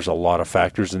reality there's a lot of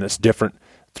factors, and it's different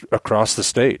across the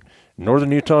state.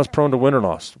 Northern Utah is prone to winter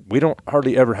loss. We don't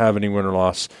hardly ever have any winter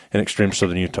loss in extreme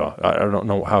southern Utah. I don't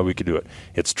know how we could do it.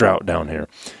 It's drought down here.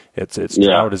 It's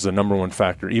drought is the number one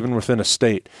factor. Even within a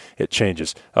state, it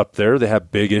changes. Up there, they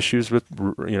have big issues with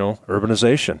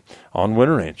urbanization on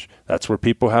winter range. That's where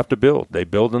people have to build. They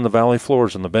build in the valley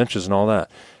floors and the benches and all that.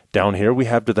 Down here, we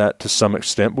have that to some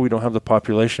extent, but we don't have the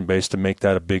population base to make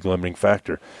that a big limiting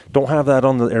factor. Don't have that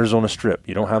on the Arizona Strip.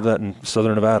 You don't have that in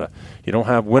southern Nevada. You don't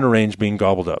have winter range being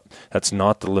gobbled up. That's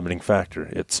not the limiting factor.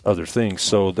 It's other things.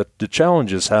 So the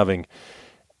challenge is having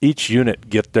each unit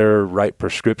get their right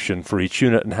prescription for each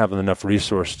unit and having enough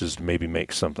resources to maybe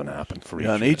make something happen for each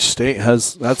unit. And each state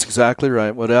has, that's exactly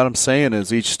right. What Adam's saying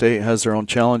is each state has their own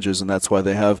challenges, and that's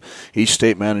why each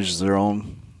state manages their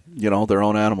own their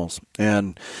own animals,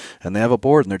 and they have a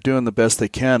board, and they're doing the best they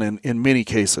can in many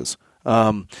cases.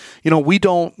 We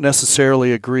don't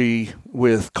necessarily agree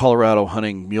with Colorado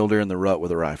hunting mule deer in the rut with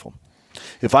a rifle.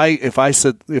 If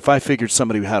I figured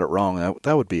somebody had it wrong,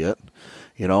 that would be it.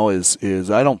 I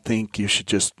don't think you should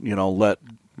just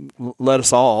let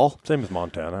us all. Same with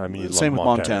Montana. Same with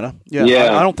Montana.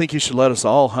 Yeah. I don't think you should let us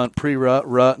all hunt pre-rut,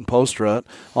 rut, and post-rut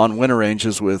on winter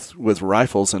ranges with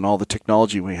rifles and all the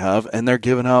technology we have, and they're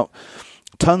giving out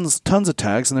tons of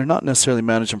tags, and they're not necessarily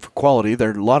managing for quality.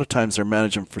 A lot of times they're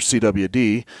managing for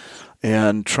CWD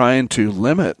and trying to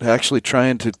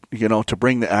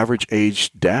bring the average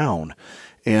age down.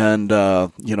 And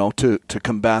to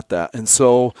combat that, and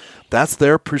so that's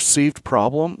their perceived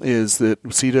problem, is that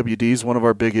CWD is one of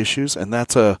our big issues, and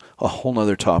that's a whole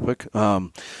nother topic.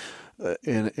 And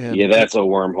that's a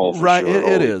wormhole, for right? Sure.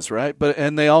 It is, right?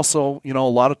 And they also, a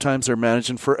lot of times they're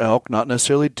managing for elk, not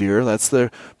necessarily deer. That's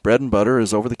their bread and butter,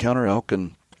 is over-the-counter elk,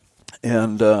 and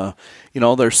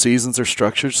their seasons are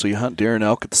structured so you hunt deer and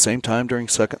elk at the same time during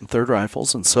second and third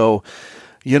rifles, and so.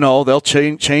 They'll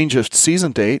change a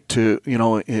season date to,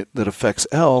 that affects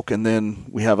elk, and then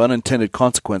we have unintended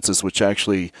consequences, which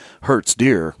actually hurts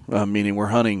deer, meaning we're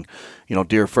hunting,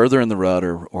 deer further in the rut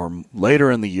or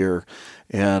later in the year,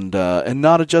 and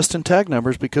not adjusting tag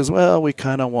numbers because, we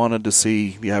kind of wanted to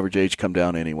see the average age come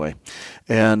down anyway.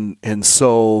 And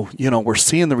so, we're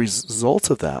seeing the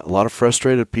results of that. A lot of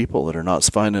frustrated people that are not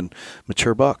finding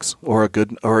mature bucks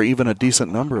or even a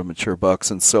decent number of mature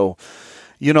bucks. And so,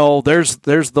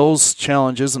 there's those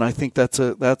challenges, and I think that's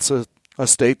a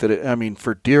state that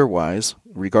for deer wise,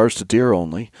 regards to deer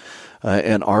only,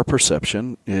 and our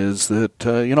perception is that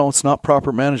it's not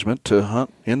proper management to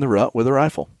hunt in the rut with a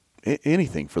rifle,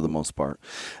 anything for the most part.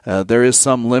 There is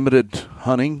some limited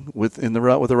hunting in the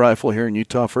rut with a rifle here in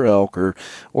Utah for elk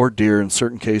or deer in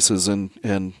certain cases,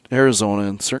 and Arizona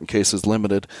in certain cases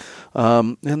limited.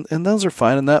 And those are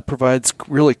fine, and that provides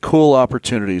really cool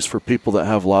opportunities for people that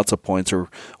have lots of points or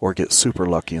get super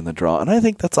lucky in the draw. And I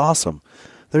think that's awesome.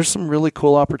 There's some really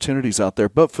cool opportunities out there,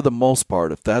 but for the most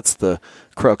part, if that's the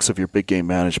crux of your big game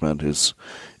management is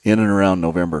in and around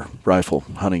November rifle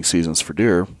hunting seasons for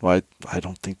deer, I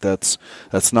don't think that's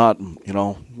not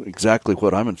exactly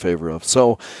what I'm in favor of.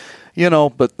 So,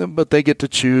 but they get to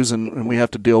choose, and we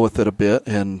have to deal with it a bit,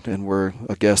 and we're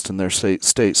a guest in their state,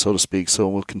 so to speak. So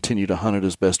we'll continue to hunt it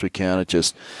as best we can. It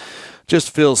just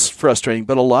feels frustrating,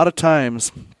 but a lot of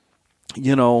times,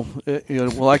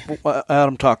 like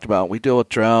Adam talked about, we deal with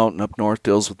drought, and up north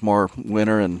deals with more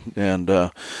winter and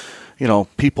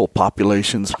people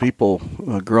populations, people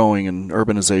growing and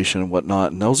urbanization and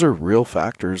whatnot, and those are real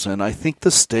factors. And I think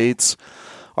the states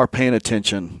are paying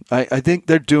attention. I think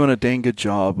they're doing a dang good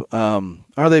job.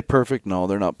 Are they perfect? No,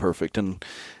 they're not perfect. And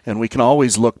we can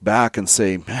always look back and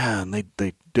say, man,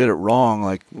 they did it wrong.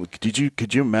 Like, could you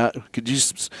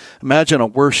imagine a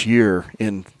worse year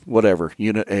in whatever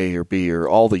unit A or B or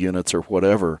all the units or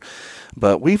whatever?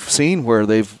 But we've seen where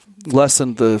they've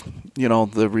lessened the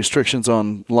restrictions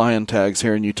on lion tags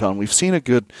here in Utah. And we've seen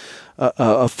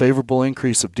a favorable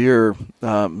increase of deer.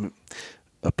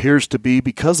 Appears to be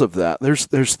because of that.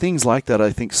 There's things like that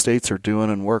I think states are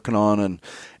doing and working on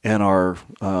and are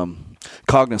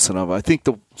cognizant of. I think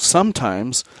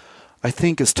sometimes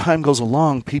as time goes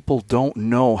along, people don't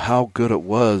know how good it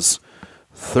was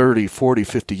 30, 40,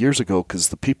 50 years ago because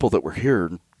the people that were here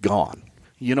are gone.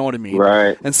 You know what I mean?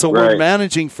 Right. And so we're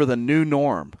managing for the new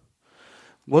norm.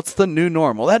 What's the new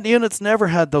norm? Well, that unit's never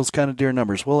had those kind of deer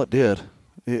numbers. Well, it did.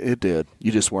 It did.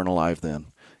 You just weren't alive then.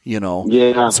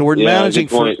 Yeah. So we're managing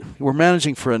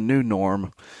for a new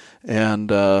norm,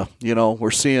 and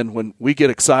we're seeing when we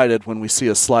get excited when we see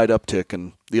a slight uptick,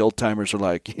 and the old timers are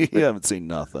like, "You haven't seen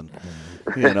nothing."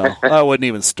 I wouldn't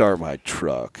even start my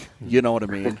truck. You know what I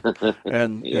mean?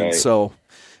 And so,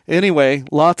 anyway,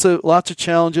 lots of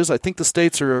challenges. I think the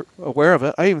states are aware of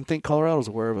it. I even think Colorado's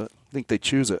aware of it. I think they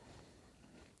choose it.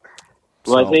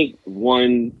 Well, I think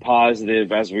one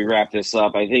positive as we wrap this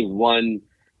up. I think one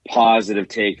positive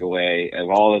takeaway of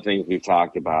all the things we've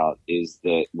talked about is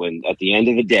that when at the end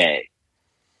of the day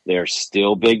there's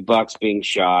still big bucks being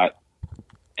shot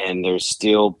and there's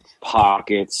still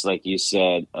pockets, like you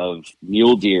said, of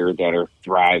mule deer that are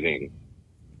thriving,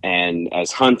 and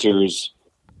as hunters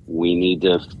we need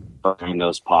to find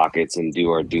those pockets and do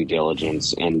our due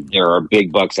diligence, and there are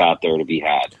big bucks out there to be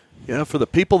had. Yeah, for the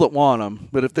people that want them.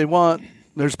 But if they want,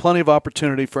 there's plenty of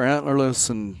opportunity for antlerless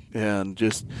and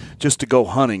just to go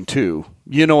hunting too.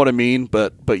 You know what I mean?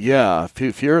 But yeah,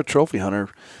 if you're a trophy hunter,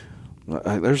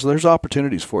 there's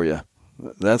opportunities for you.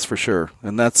 That's for sure.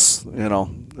 And that's,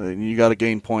 you got to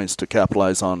gain points to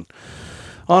capitalize on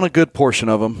a good portion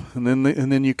of them. And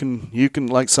then you can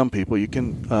like some people, you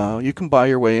can buy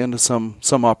your way into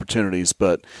some opportunities,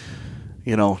 but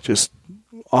just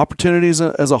opportunities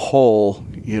as a whole,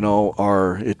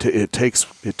 it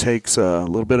takes a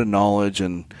little bit of knowledge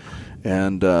and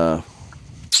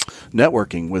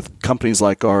networking with companies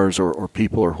like ours or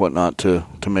people or whatnot to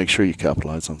make sure you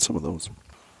capitalize on some of those.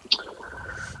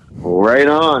 Right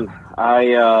on.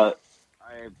 I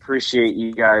appreciate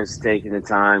you guys taking the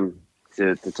time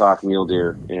to talk mule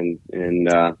deer, and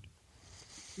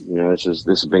this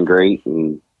has been great,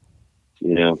 and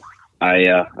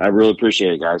I really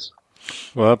appreciate it, guys.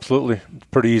 Well, absolutely. It's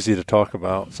pretty easy to talk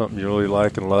about, something you really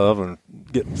like and love and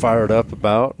get fired up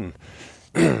about.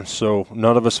 And so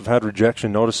none of us have had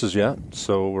rejection notices yet,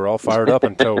 so we're all fired up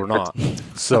until we're not.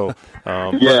 So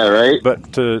right.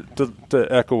 But to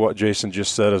echo what Jason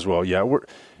just said as well, you're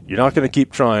not going to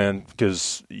keep trying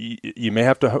because you may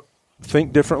have to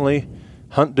think differently,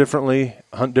 hunt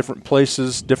different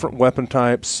places, different weapon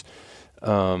types,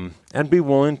 and be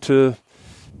willing to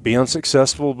be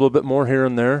unsuccessful a little bit more here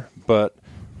and there. But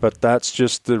that's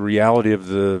just the reality of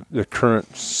the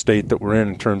current state that we're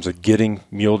in terms of getting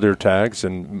mule deer tags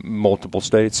in multiple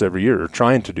states every year, or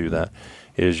trying to do that,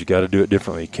 is you got to do it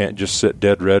differently. You can't just sit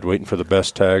dead red waiting for the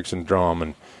best tags and draw them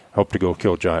and hope to go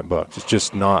kill giant bucks. It's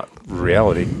just not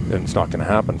reality, and it's not going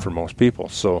to happen for most people.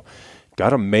 So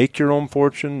got to make your own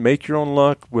fortune, make your own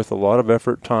luck with a lot of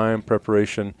effort, time,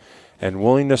 preparation, and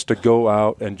willingness to go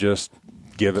out and just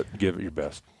give it your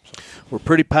best. We're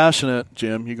pretty passionate,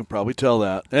 Jim. You can probably tell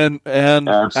that. And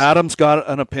Adam's got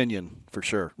an opinion for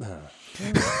sure.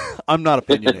 I'm not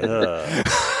opinionated.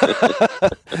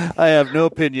 I have no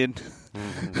opinion.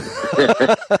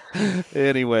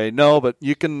 Anyway, no, but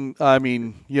you can, we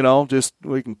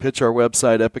can pitch our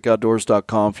website,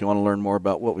 epicoutdoors.com, if you want to learn more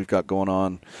about what we've got going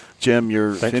on. Jim,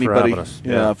 Thanks for having us.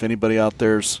 If anybody out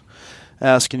there's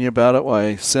asking you about it,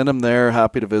 why, send them there.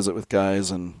 Happy to visit with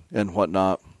guys and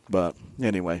whatnot. But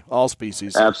anyway, all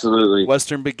species. Absolutely.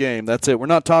 Western big game. That's it. We're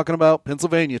not talking about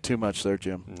Pennsylvania too much there,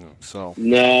 Jim. No. So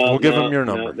we'll give them your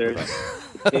number.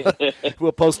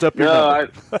 We'll post up your number.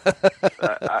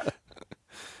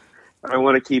 I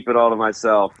want to keep it all to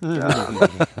myself.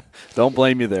 Don't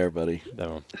blame you there, buddy.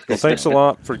 No. Well, thanks a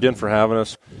lot for having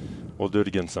us. We'll do it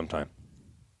again sometime.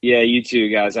 Yeah, you too,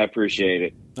 guys. I appreciate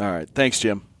it. All right. Thanks,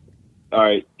 Jim. All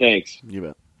right. Thanks. You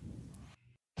bet.